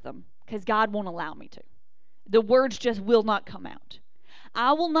curse them because God won't allow me to. The words just will not come out.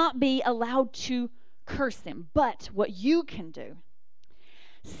 I will not be allowed to curse them. But what you can do,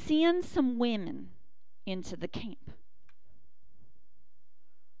 send some women into the camp.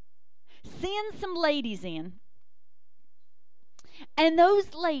 Send some ladies in. And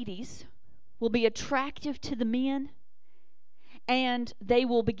those ladies will be attractive to the men. And they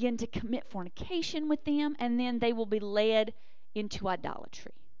will begin to commit fornication with them. And then they will be led into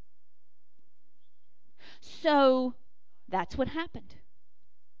idolatry. So that's what happened.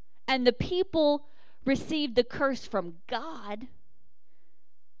 And the people received the curse from God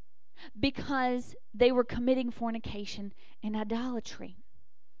because they were committing fornication and idolatry.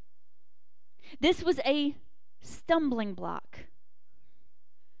 This was a stumbling block.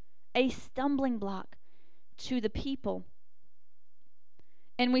 A stumbling block to the people.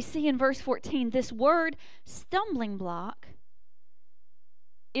 And we see in verse 14, this word stumbling block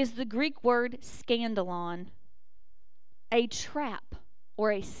is the Greek word scandalon, a trap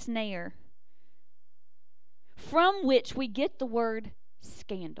or a snare, from which we get the word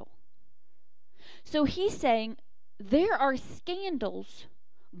scandal. So he's saying there are scandals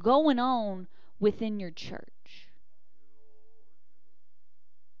going on within your church.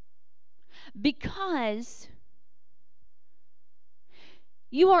 Because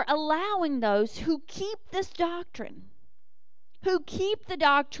you are allowing those who keep this doctrine, who keep the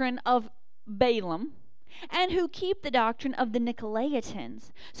doctrine of Balaam, and who keep the doctrine of the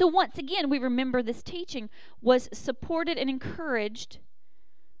Nicolaitans. So once again, we remember this teaching was supported and encouraged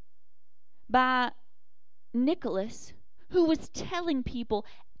by Nicholas, who was telling people,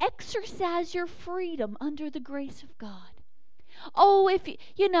 exercise your freedom under the grace of God. Oh, if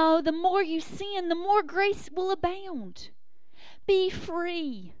the more you sin, the more grace will abound. Be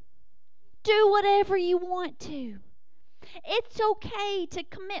free. Do whatever you want to. It's okay to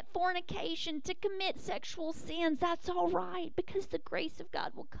commit fornication, to commit sexual sins. That's all right, because the grace of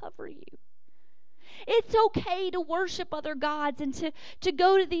God will cover you. It's okay to worship other gods and to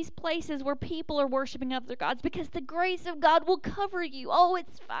go to these places where people are worshiping other gods, because the grace of God will cover you. Oh,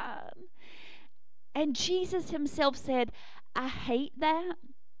 it's fine. And Jesus himself said, I hate that,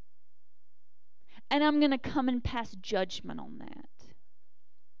 and I'm going to come and pass judgment on that.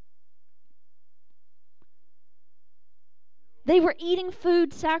 They were eating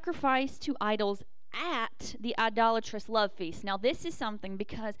food sacrificed to idols at the idolatrous love feast. Now, this is something,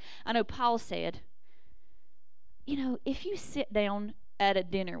 because I know Paul said, if you sit down at a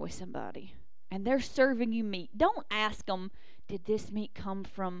dinner with somebody and they're serving you meat, don't ask them, did this meat come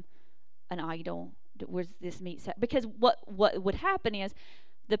from an idol? Was this meat? Because what would happen is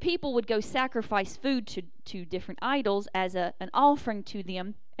the people would go sacrifice food to different idols as an offering to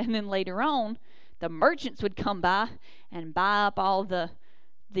them, and then later on, the merchants would come by and buy up all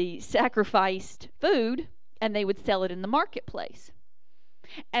the sacrificed food, and they would sell it in the marketplace.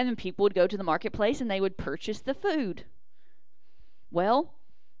 And then people would go to the marketplace and they would purchase the food. Well,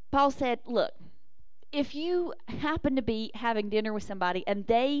 Paul said, look, if you happen to be having dinner with somebody and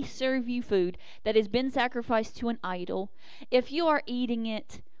they serve you food that has been sacrificed to an idol, if you are eating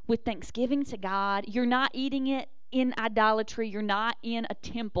it with thanksgiving to God, you're not eating it in idolatry, you're not in a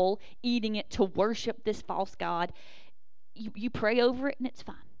temple eating it to worship this false god, you pray over it and it's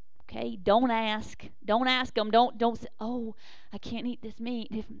fine, Okay? Don't ask. Don't ask them. Don't say, oh, I can't eat this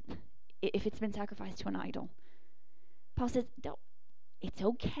meat if it's been sacrificed to an idol. Paul says, don't. It's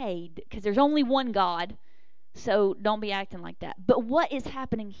okay, because there's only one God, so don't be acting like that. But what is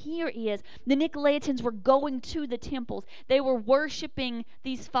happening here is the Nicolaitans were going to the temples. They were worshiping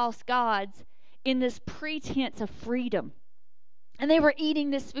these false gods in this pretense of freedom. And they were eating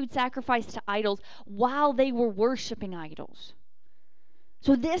this food sacrificed to idols while they were worshiping idols.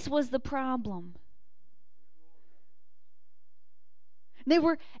 So this was the problem. They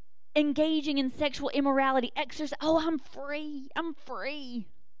were engaging in sexual immorality, exercise. Oh, I'm free. I'm free.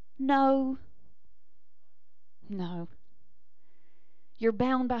 No. No. You're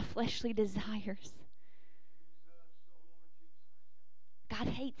bound by fleshly desires. God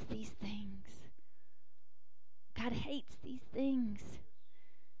hates these things. God hates these things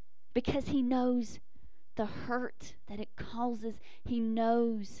because He knows the hurt that it causes. He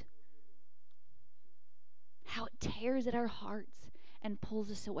knows how it tears at our hearts and pulls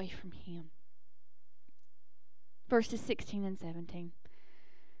us away from Him. Verses 16 and 17.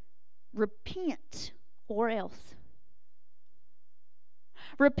 Repent, or else.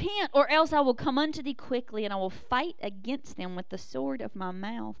 Repent, or else I will come unto thee quickly, and I will fight against them with the sword of my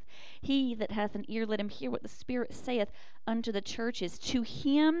mouth. He that hath an ear, let him hear what the Spirit saith unto the churches. To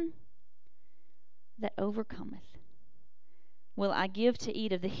him that overcometh will I give to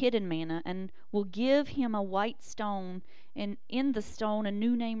eat of the hidden manna, and will give him a white stone, and in the stone a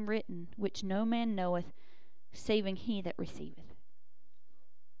new name written, which no man knoweth, saving he that receiveth.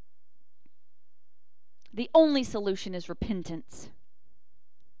 The only solution is repentance.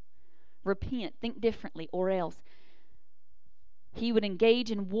 Repent, think differently, or else. He would engage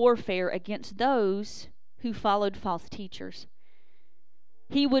in warfare against those who followed false teachers.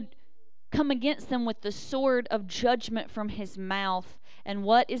 He would come against them with the sword of judgment from his mouth. And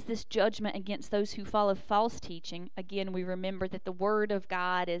what is this judgment against those who follow false teaching? Again, we remember that the word of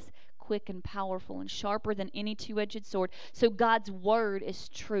God is quick and powerful and sharper than any two-edged sword. So God's word is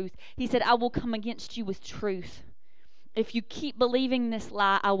truth. He said, I will come against you with truth. If you keep believing this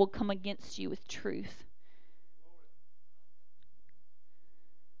lie, I will come against you with truth.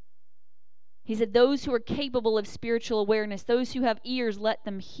 He said, those who are capable of spiritual awareness, those who have ears, let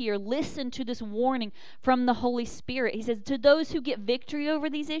them hear. Listen to this warning from the Holy Spirit. He says, to those who get victory over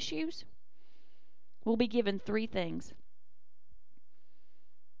these issues, we'll be given three things.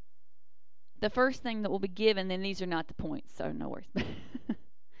 The first thing that will be given, and these are not the points, so no worries.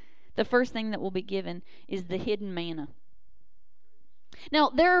 The first thing that will be given is the hidden manna. Now,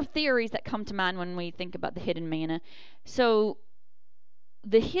 there are theories that come to mind when we think about the hidden manna. So,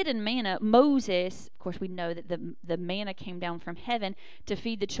 the hidden manna, Moses, of course we know that the manna came down from heaven to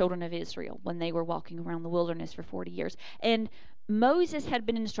feed the children of Israel when they were walking around the wilderness for 40 years. And Moses had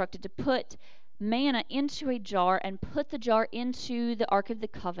been instructed to put manna into a jar and put the jar into the Ark of the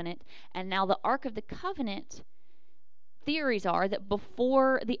Covenant. And now the Ark of the Covenant, theories are that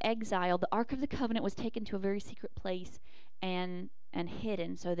before the exile, the Ark of the Covenant was taken to a very secret place and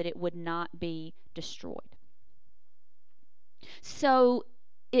hidden so that it would not be destroyed. So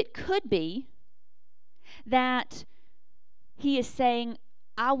it could be that he is saying,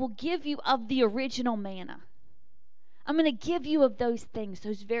 I will give you of the original manna. I'm going to give you of those things,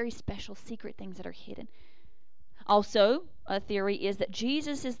 those very special secret things that are hidden. Also, a theory is that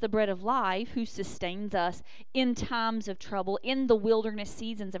Jesus is the bread of life who sustains us in times of trouble, in the wilderness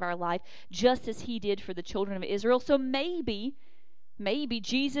seasons of our life, just as he did for the children of Israel. So maybe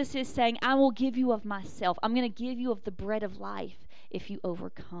Jesus is saying, I will give you of myself. I'm going to give you of the bread of life if you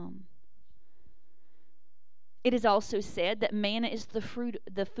overcome. It is also said that manna is the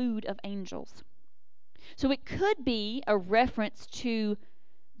food of angels. So it could be a reference to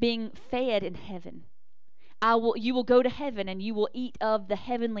being fed in heaven. You will go to heaven and you will eat of the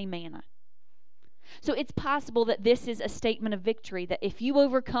heavenly manna. So it's possible that this is a statement of victory, that if you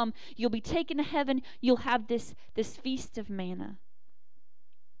overcome, you'll be taken to heaven, you'll have this feast of manna.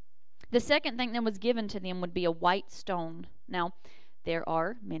 The second thing that was given to them would be a white stone. Now, there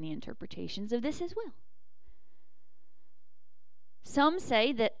are many interpretations of this as well. Some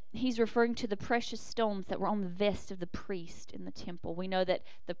say that he's referring to the precious stones that were on the vest of the priest in the temple. We know that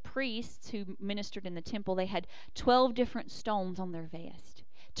the priests who ministered in the temple, they had 12 different stones on their vest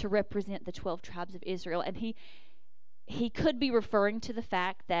to represent the 12 tribes of Israel. And he could be referring to the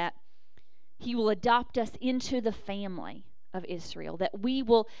fact that he will adopt us into the family of Israel, that we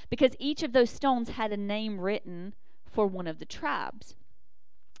will, because each of those stones had a name written for one of the tribes.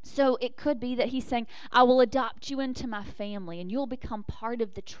 So it could be that he's saying, I will adopt you into my family and you'll become part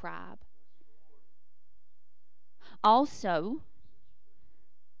of the tribe. Also,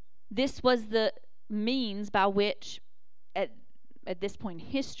 this was the means by which, at this point in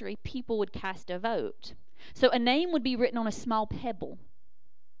history, people would cast a vote. So a name would be written on a small pebble,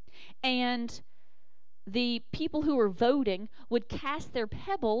 and the people who were voting would cast their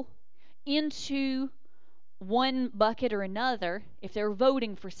pebble into one bucket or another if they were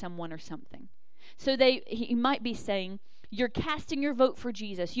voting for someone or something. So he might be saying, you're casting your vote for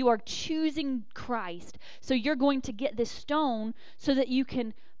Jesus. You are choosing Christ. So you're going to get this stone so that you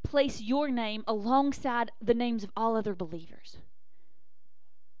can place your name alongside the names of all other believers.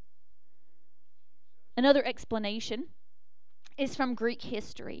 Another explanation is from Greek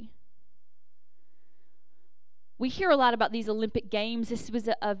history. We hear a lot about these Olympic Games. This was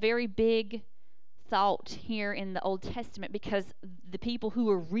a very big thought here in the Old Testament because the people who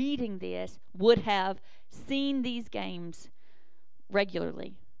were reading this would have seen these games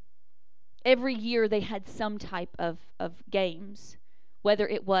regularly. Every year they had some type of games, whether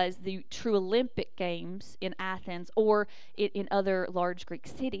it was the true Olympic Games in Athens or in other large Greek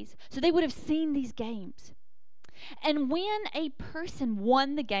cities. So they would have seen these games. And when a person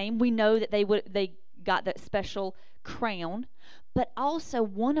won the game, we know that they got that special crown, but also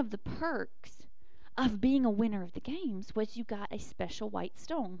one of the perks of being a winner of the games was you got a special white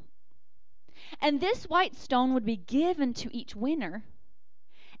stone. And this white stone would be given to each winner,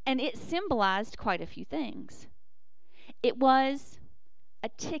 and it symbolized quite a few things. It was a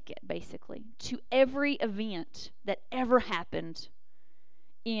ticket, basically, to every event that ever happened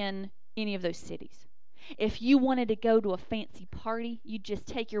in any of those cities. If you wanted to go to a fancy party, you'd just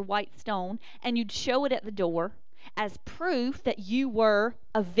take your white stone and you'd show it at the door as proof that you were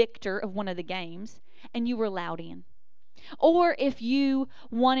a victor of one of the games and you were allowed in. Or if you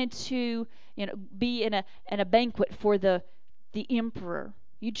wanted to, be in a banquet for the emperor,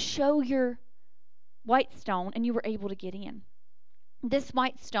 you'd show your white stone and you were able to get in. This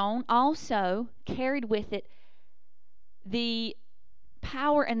white stone also carried with it the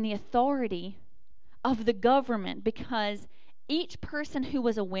power and the authority of the government, because each person who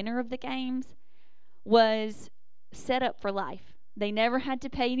was a winner of the games was set up for life. They never had to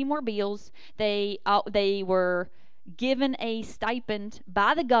pay any more bills. They were given a stipend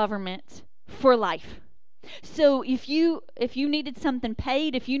by the government for life. So if you needed something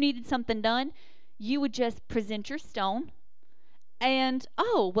paid, if you needed something done, you would just present your stone and,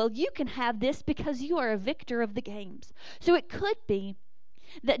 you can have this because you are a victor of the games. So it could be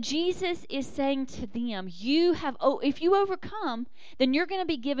that Jesus is saying to them, if you overcome, then you're going to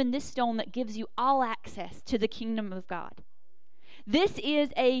be given this stone that gives you all access to the kingdom of God. This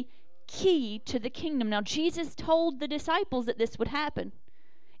is a key to the kingdom. Now, Jesus told the disciples that this would happen.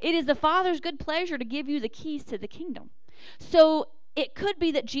 It is the Father's good pleasure to give you the keys to the kingdom. So it could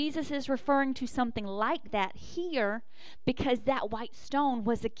be that Jesus is referring to something like that here because that white stone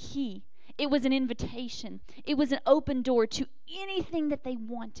was a key. It was an invitation. It was an open door to anything that they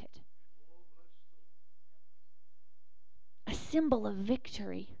wanted. A symbol of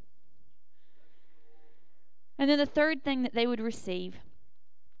victory. And then the third thing that they would receive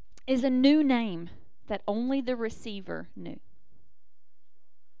is a new name that only the receiver knew.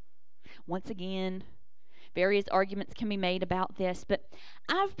 Once again, various arguments can be made about this, but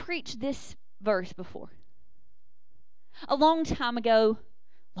I've preached this verse before. A long time ago,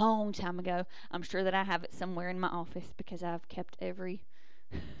 I'm sure that I have it somewhere in my office because I've kept every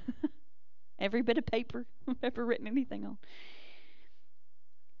bit of paper I've ever written anything on.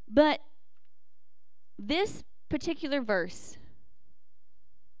 But this particular verse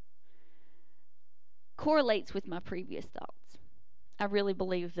correlates with my previous thoughts. I really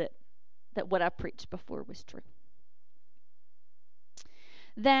believe that what I preached before was true.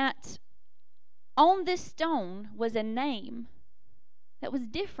 That on this stone was a name that was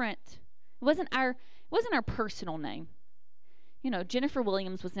different. It wasn't our personal name. Jennifer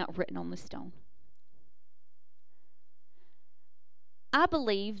Williams was not written on the stone. I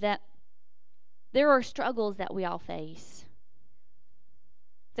believe that there are struggles that we all face.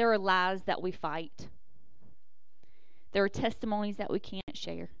 There are lies that we fight. There are testimonies that we can't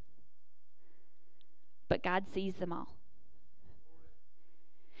share. But God sees them all.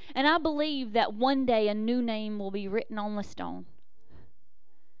 And I believe that one day a new name will be written on the stone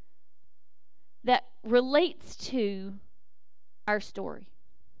that relates to our story,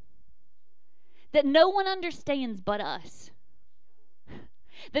 that no one understands but us.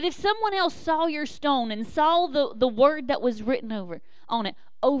 That if someone else saw your stone and saw the word that was written on it,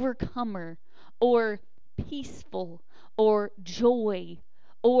 overcomer, or peaceful, or joy,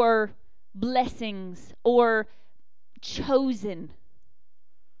 or blessings, or chosen,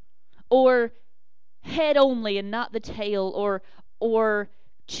 or head only and not the tail, or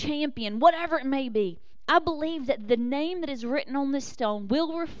champion, whatever it may be. I believe that the name that is written on this stone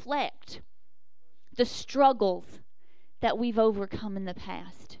will reflect the struggles that we've overcome in the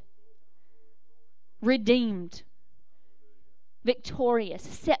past. Redeemed, victorious,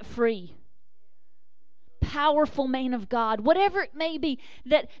 set free, powerful man of God, whatever it may be,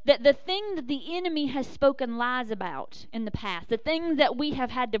 that the thing that the enemy has spoken lies about in the past, the thing that we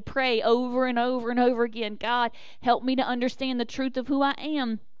have had to pray over and over and over again, God, help me to understand the truth of who I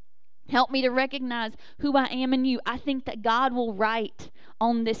am. Help me to recognize who I am in you. I think that God will write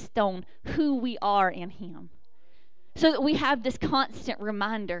on this stone who we are in him, so that we have this constant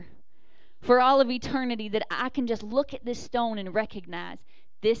reminder for all of eternity that I can just look at this stone and recognize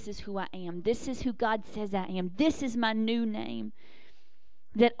this is who I am. This is who God says I am. This is my new name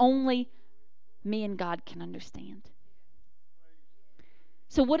that only me and God can understand.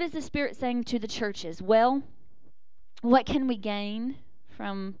 So what is the Spirit saying to the churches? Well, what can we gain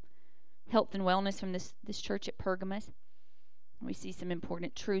from health and wellness from this church at Pergamos? We see some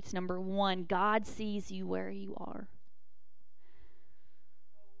important truths. Number one, God sees you where you are.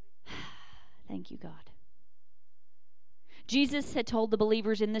 Thank you, God. Jesus had told the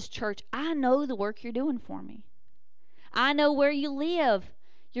believers in this church, I know the work you're doing for me. I know where you live.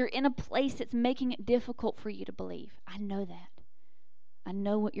 You're in a place that's making it difficult for you to believe. I know that. I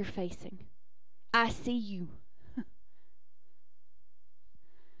know what you're facing. I see you.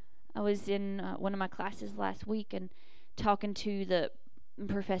 I was in one of my classes last week and talking to the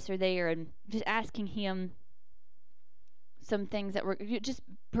professor there and just asking him some things that were just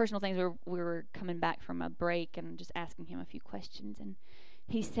personal things. We were coming back from a break and just asking him a few questions. And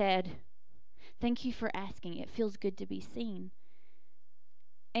he said, thank you for asking. It feels good to be seen.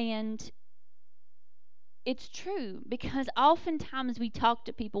 And it's true, because oftentimes we talk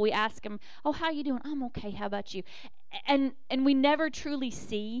to people, we ask them, oh, how you doing? I'm okay. How about you? And we never truly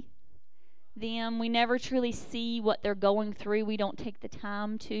see them. We never truly see what they're going through. We don't take the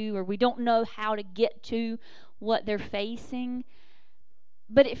time to, or we don't know how to get to what they're facing.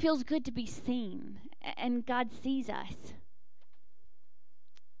 But it feels good to be seen, and God sees us.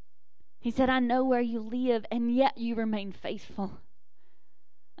 He said, I know where you live, and yet you remain faithful.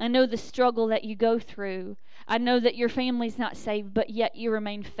 I know the struggle that you go through. I know that your family's not saved, but yet you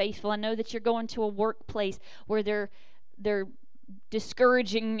remain faithful. I know that you're going to a workplace where they're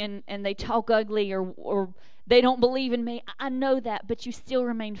discouraging and they talk ugly or they don't believe in me. I know that, but you still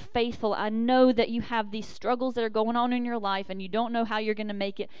remain faithful. I know that you have these struggles that are going on in your life and you don't know how you're going to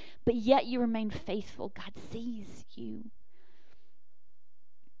make it, but yet you remain faithful. God sees you.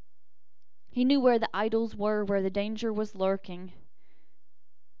 He knew where the idols were, where the danger was lurking.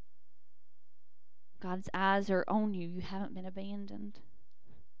 God's eyes are on you. You haven't been abandoned.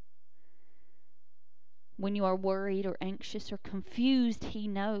 When you are worried or anxious or confused, He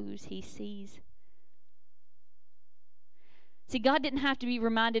knows, He sees. See, God didn't have to be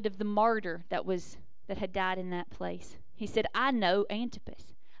reminded of the martyr that had died in that place. He said, I know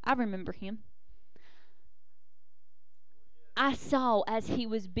Antipas. I remember him. I saw as he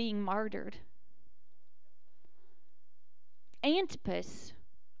was being martyred. Antipas,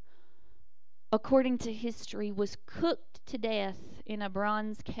 according to history, was cooked to death in a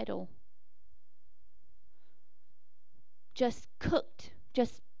bronze kettle. Just cooked,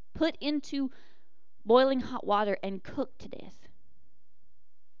 just put into boiling hot water and cooked to death.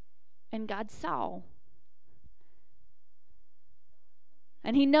 And God saw.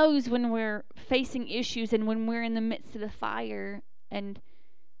 And He knows when we're facing issues and when we're in the midst of the fire and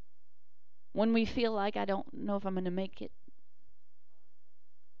when we feel like I don't know if I'm going to make it.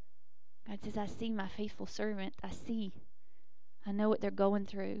 God says, I see my faithful servant. I know what they're going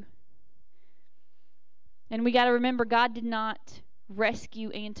through. And we got to remember, God did not rescue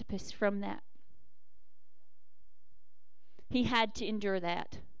Antipas from that. He had to endure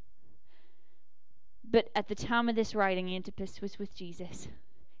that. But at the time of this writing, Antipas was with Jesus.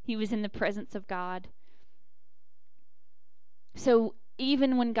 He was in the presence of God. So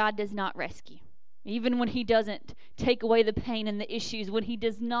even when God does not rescue, even when He doesn't take away the pain and the issues, when He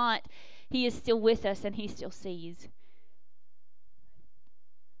does not, He is still with us and He still sees.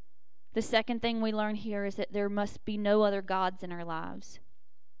 The second thing we learn here is that there must be no other gods in our lives.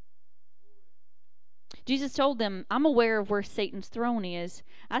 Jesus told them, I'm aware of where Satan's throne is.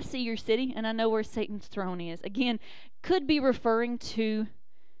 I see your city and I know where Satan's throne is. Again, could be referring to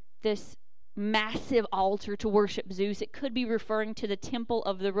this massive altar to worship Zeus. It could be referring to the temple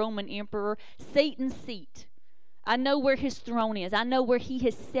of the Roman emperor, Satan's seat. I know where his throne is. I know where he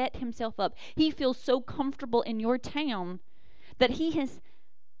has set himself up. He feels so comfortable in your town that he has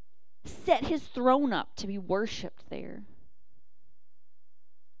set his throne up to be worshipped there.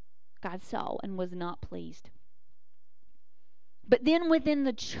 God saw and was not pleased. But then within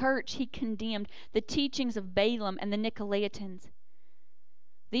the church, he condemned the teachings of Balaam and the Nicolaitans.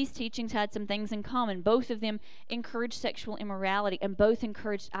 These teachings had some things in common. Both of them encouraged sexual immorality, and both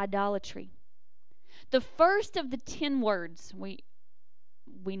encouraged idolatry. The first of the 10 words we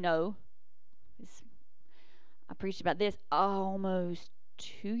know is, I preached about this almost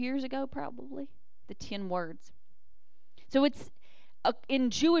 2 years ago, probably, the 10 words. So it's, in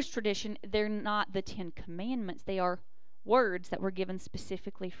Jewish tradition, they're not the 10 commandments. They are words that were given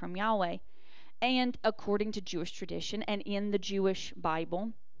specifically from Yahweh. And according to Jewish tradition and in the Jewish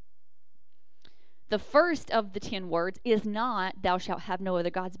Bible, the first of the 10 words is not, thou shalt have no other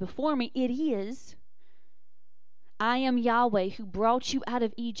gods before me. It is, I am Yahweh who brought you out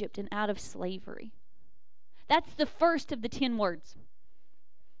of Egypt and out of slavery. That's the first of the 10 words.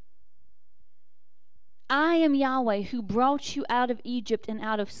 I am Yahweh who brought you out of Egypt and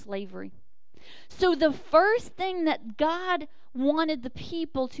out of slavery. So the first thing that God wanted the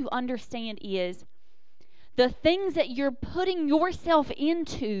people to understand is the things that you're putting yourself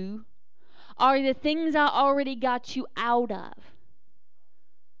into are the things I already got you out of.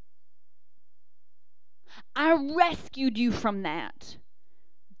 I rescued you from that.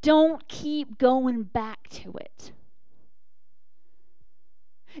 Don't keep going back to it.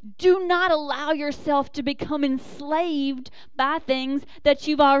 Do not allow yourself to become enslaved by things that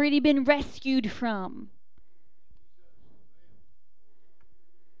you've already been rescued from.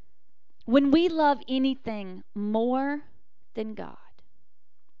 When we love anything more than God,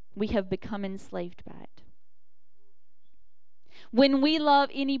 we have become enslaved by it. When we love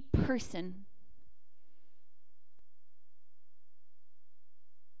any person,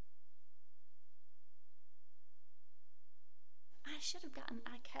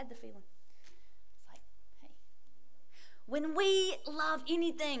 I had the feeling. It's like, hey. When we love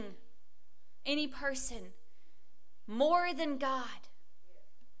anything, any person, more than God,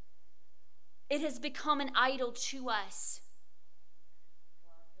 it has become an idol to us.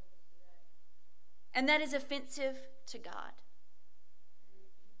 And that is offensive to God.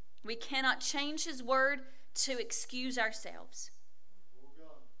 We cannot change His word to excuse ourselves.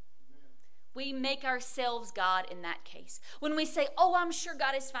 We make ourselves God in that case. When we say, oh, I'm sure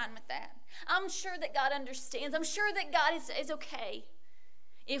God is fine with that. I'm sure that God understands. I'm sure that God is okay.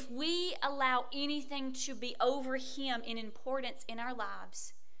 If we allow anything to be over Him in importance in our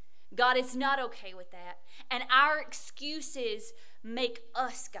lives, God is not okay with that. And our excuses make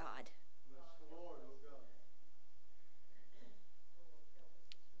us God.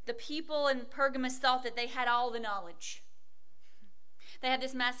 The people in Pergamos thought that they had all the knowledge. They had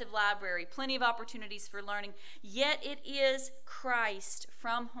this massive library, plenty of opportunities for learning. Yet it is Christ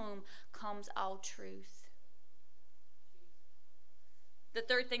from whom comes all truth. The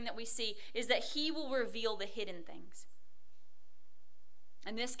third thing that we see is that He will reveal the hidden things.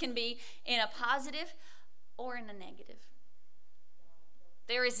 And this can be in a positive or in a negative.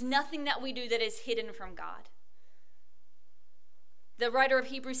 There is nothing that we do that is hidden from God. The writer of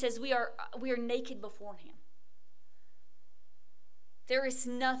Hebrews says we are naked before Him. There is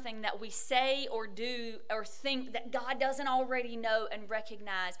nothing that we say or do or think that God doesn't already know and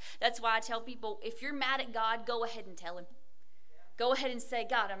recognize. That's why I tell people, if you're mad at God, go ahead and tell Him. Go ahead and say,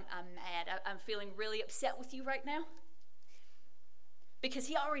 God, I'm mad. I'm feeling really upset with you right now. Because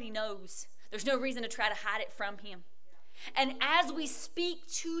He already knows. There's no reason to try to hide it from Him. And as we speak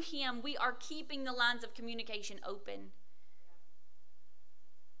to Him, we are keeping the lines of communication open.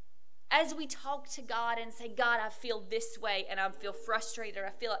 As we talk to God and say, God, I feel this way, and I feel frustrated, or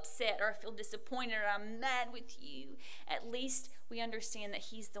I feel upset, or I feel disappointed, or I'm mad with you, at least we understand that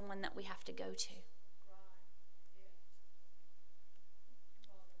He's the one that we have to go to.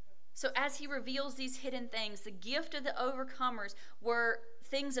 So as He reveals these hidden things, the gift of the overcomers were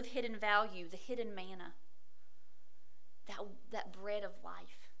things of hidden value, the hidden manna, that bread of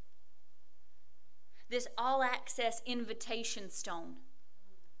life, this all-access invitation stone.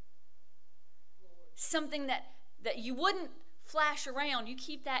 Something that you wouldn't flash around. You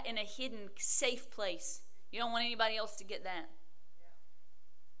keep that in a hidden, safe place. You don't want anybody else to get that.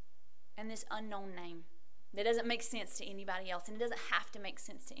 And this unknown name that doesn't make sense to anybody else. And it doesn't have to make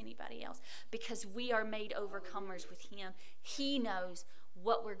sense to anybody else. Because we are made overcomers with Him. He knows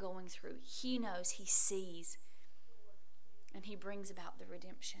what we're going through. He knows. He sees. And He brings about the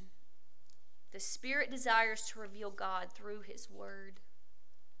redemption. The Spirit desires to reveal God through His Word.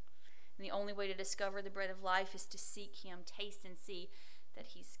 And the only way to discover the bread of life is to seek Him, taste and see that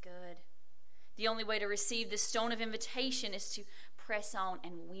He's good. The only way to receive the stone of invitation is to press on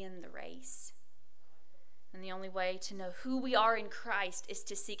and win the race. And the only way to know who we are in Christ is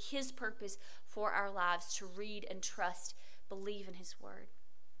to seek his purpose for our lives, to read and trust, believe in his word.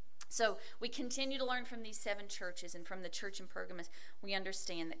 So we continue to learn from these 7 churches, and from the church in Pergamos, we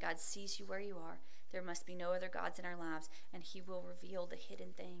understand that God sees you where you are. There must be no other gods in our lives, and he will reveal the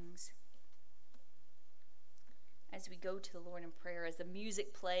hidden things. As we go to the Lord in prayer, as the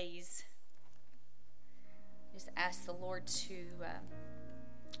music plays, just ask the Lord to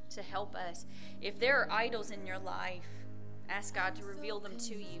help us. If there are idols in your life, ask God to reveal them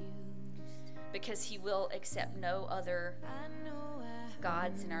to you, because he will accept no other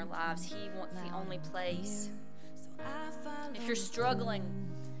gods in our lives. He wants the only place. If you're struggling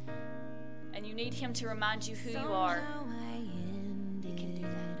and you need him to remind you who you are, he can do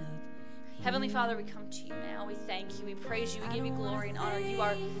that. Heavenly Father, we come to you now. We thank you. We praise you. We give you glory and honor. You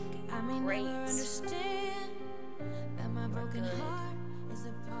are great. You are good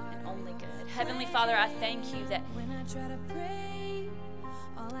and only good. Heavenly Father, I thank you that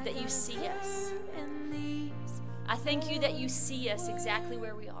you see us. I thank you that you see us exactly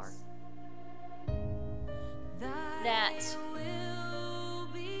where we are. That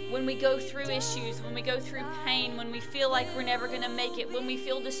when we go through issues, when we go through pain, when we feel like we're never going to make it, when we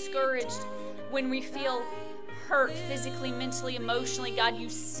feel discouraged, when we feel hurt physically, mentally, emotionally, God, you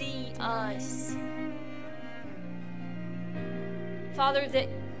see us. Father, that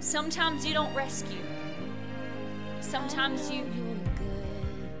sometimes you don't rescue. Sometimes you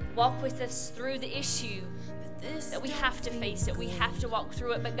walk with us through the issue, that we have to face it, we have to walk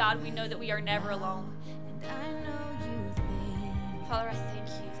through it, but God, we know that we are never alone. Father, I thank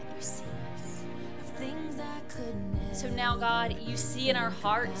you that you see us. So now, God, you see in our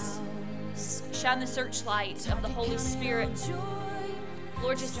hearts, shine the searchlight of the Holy Spirit.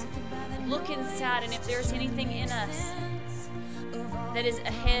 Lord, just look inside, and if there's anything in us that is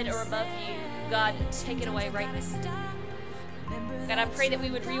ahead or above you, God, take it away right now. God, I pray that we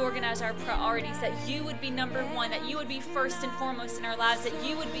would reorganize our priorities, that you would be number one, that you would be first and foremost in our lives, that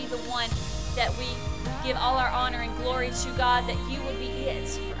you would be the one that we give all our honor and glory to, God, that you would be it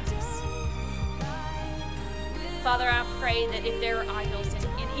for us. Father, I pray that if there are idols in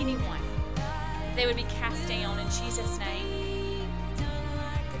anyone, they would be cast down in Jesus' name.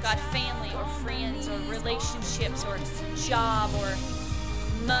 God, family or friends or relationships or job or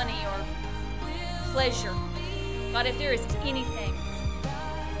money or pleasure. God, if there is anything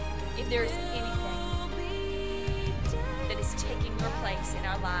that is taking your place in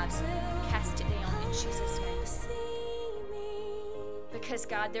our lives, cast it down in Jesus' name. Because,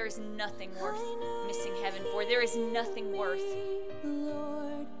 God, there is nothing worth missing heaven for. There is nothing worth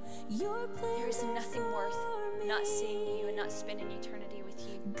not seeing you and not spending eternity with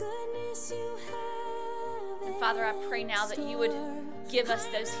you. And Father, I pray now that you would give us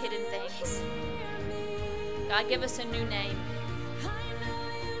those hidden things. God, give us a new name.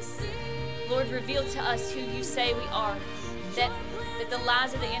 Lord, reveal to us who you say we are, that the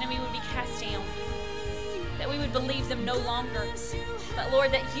lies of the enemy would be cast down, that we would believe them no longer, but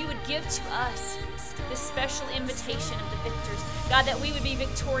Lord, that you would give to us the special invitation of the victors. God, that we would be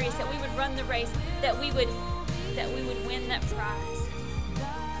victorious, that we would run the race, that we would win that prize,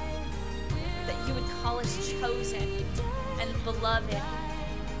 that you would call us chosen and beloved,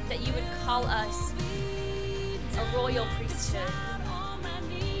 that you would call us a royal priesthood,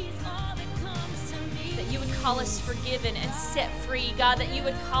 that you would call us forgiven and set free, God, that you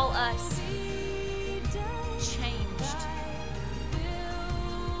would call us changed.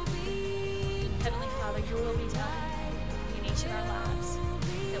 Heavenly Father, your will be done in each of our lives,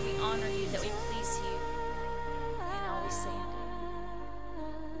 that we honor you, that we please you in all we say and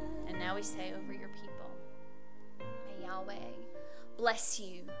do. And now we say over your people, may Yahweh bless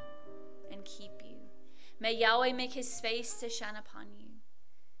you and keep you. May Yahweh make his face to shine upon you.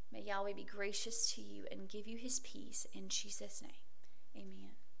 May Yahweh be gracious to you and give you his peace in Jesus' name.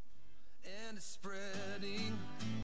 Amen. And it's spreading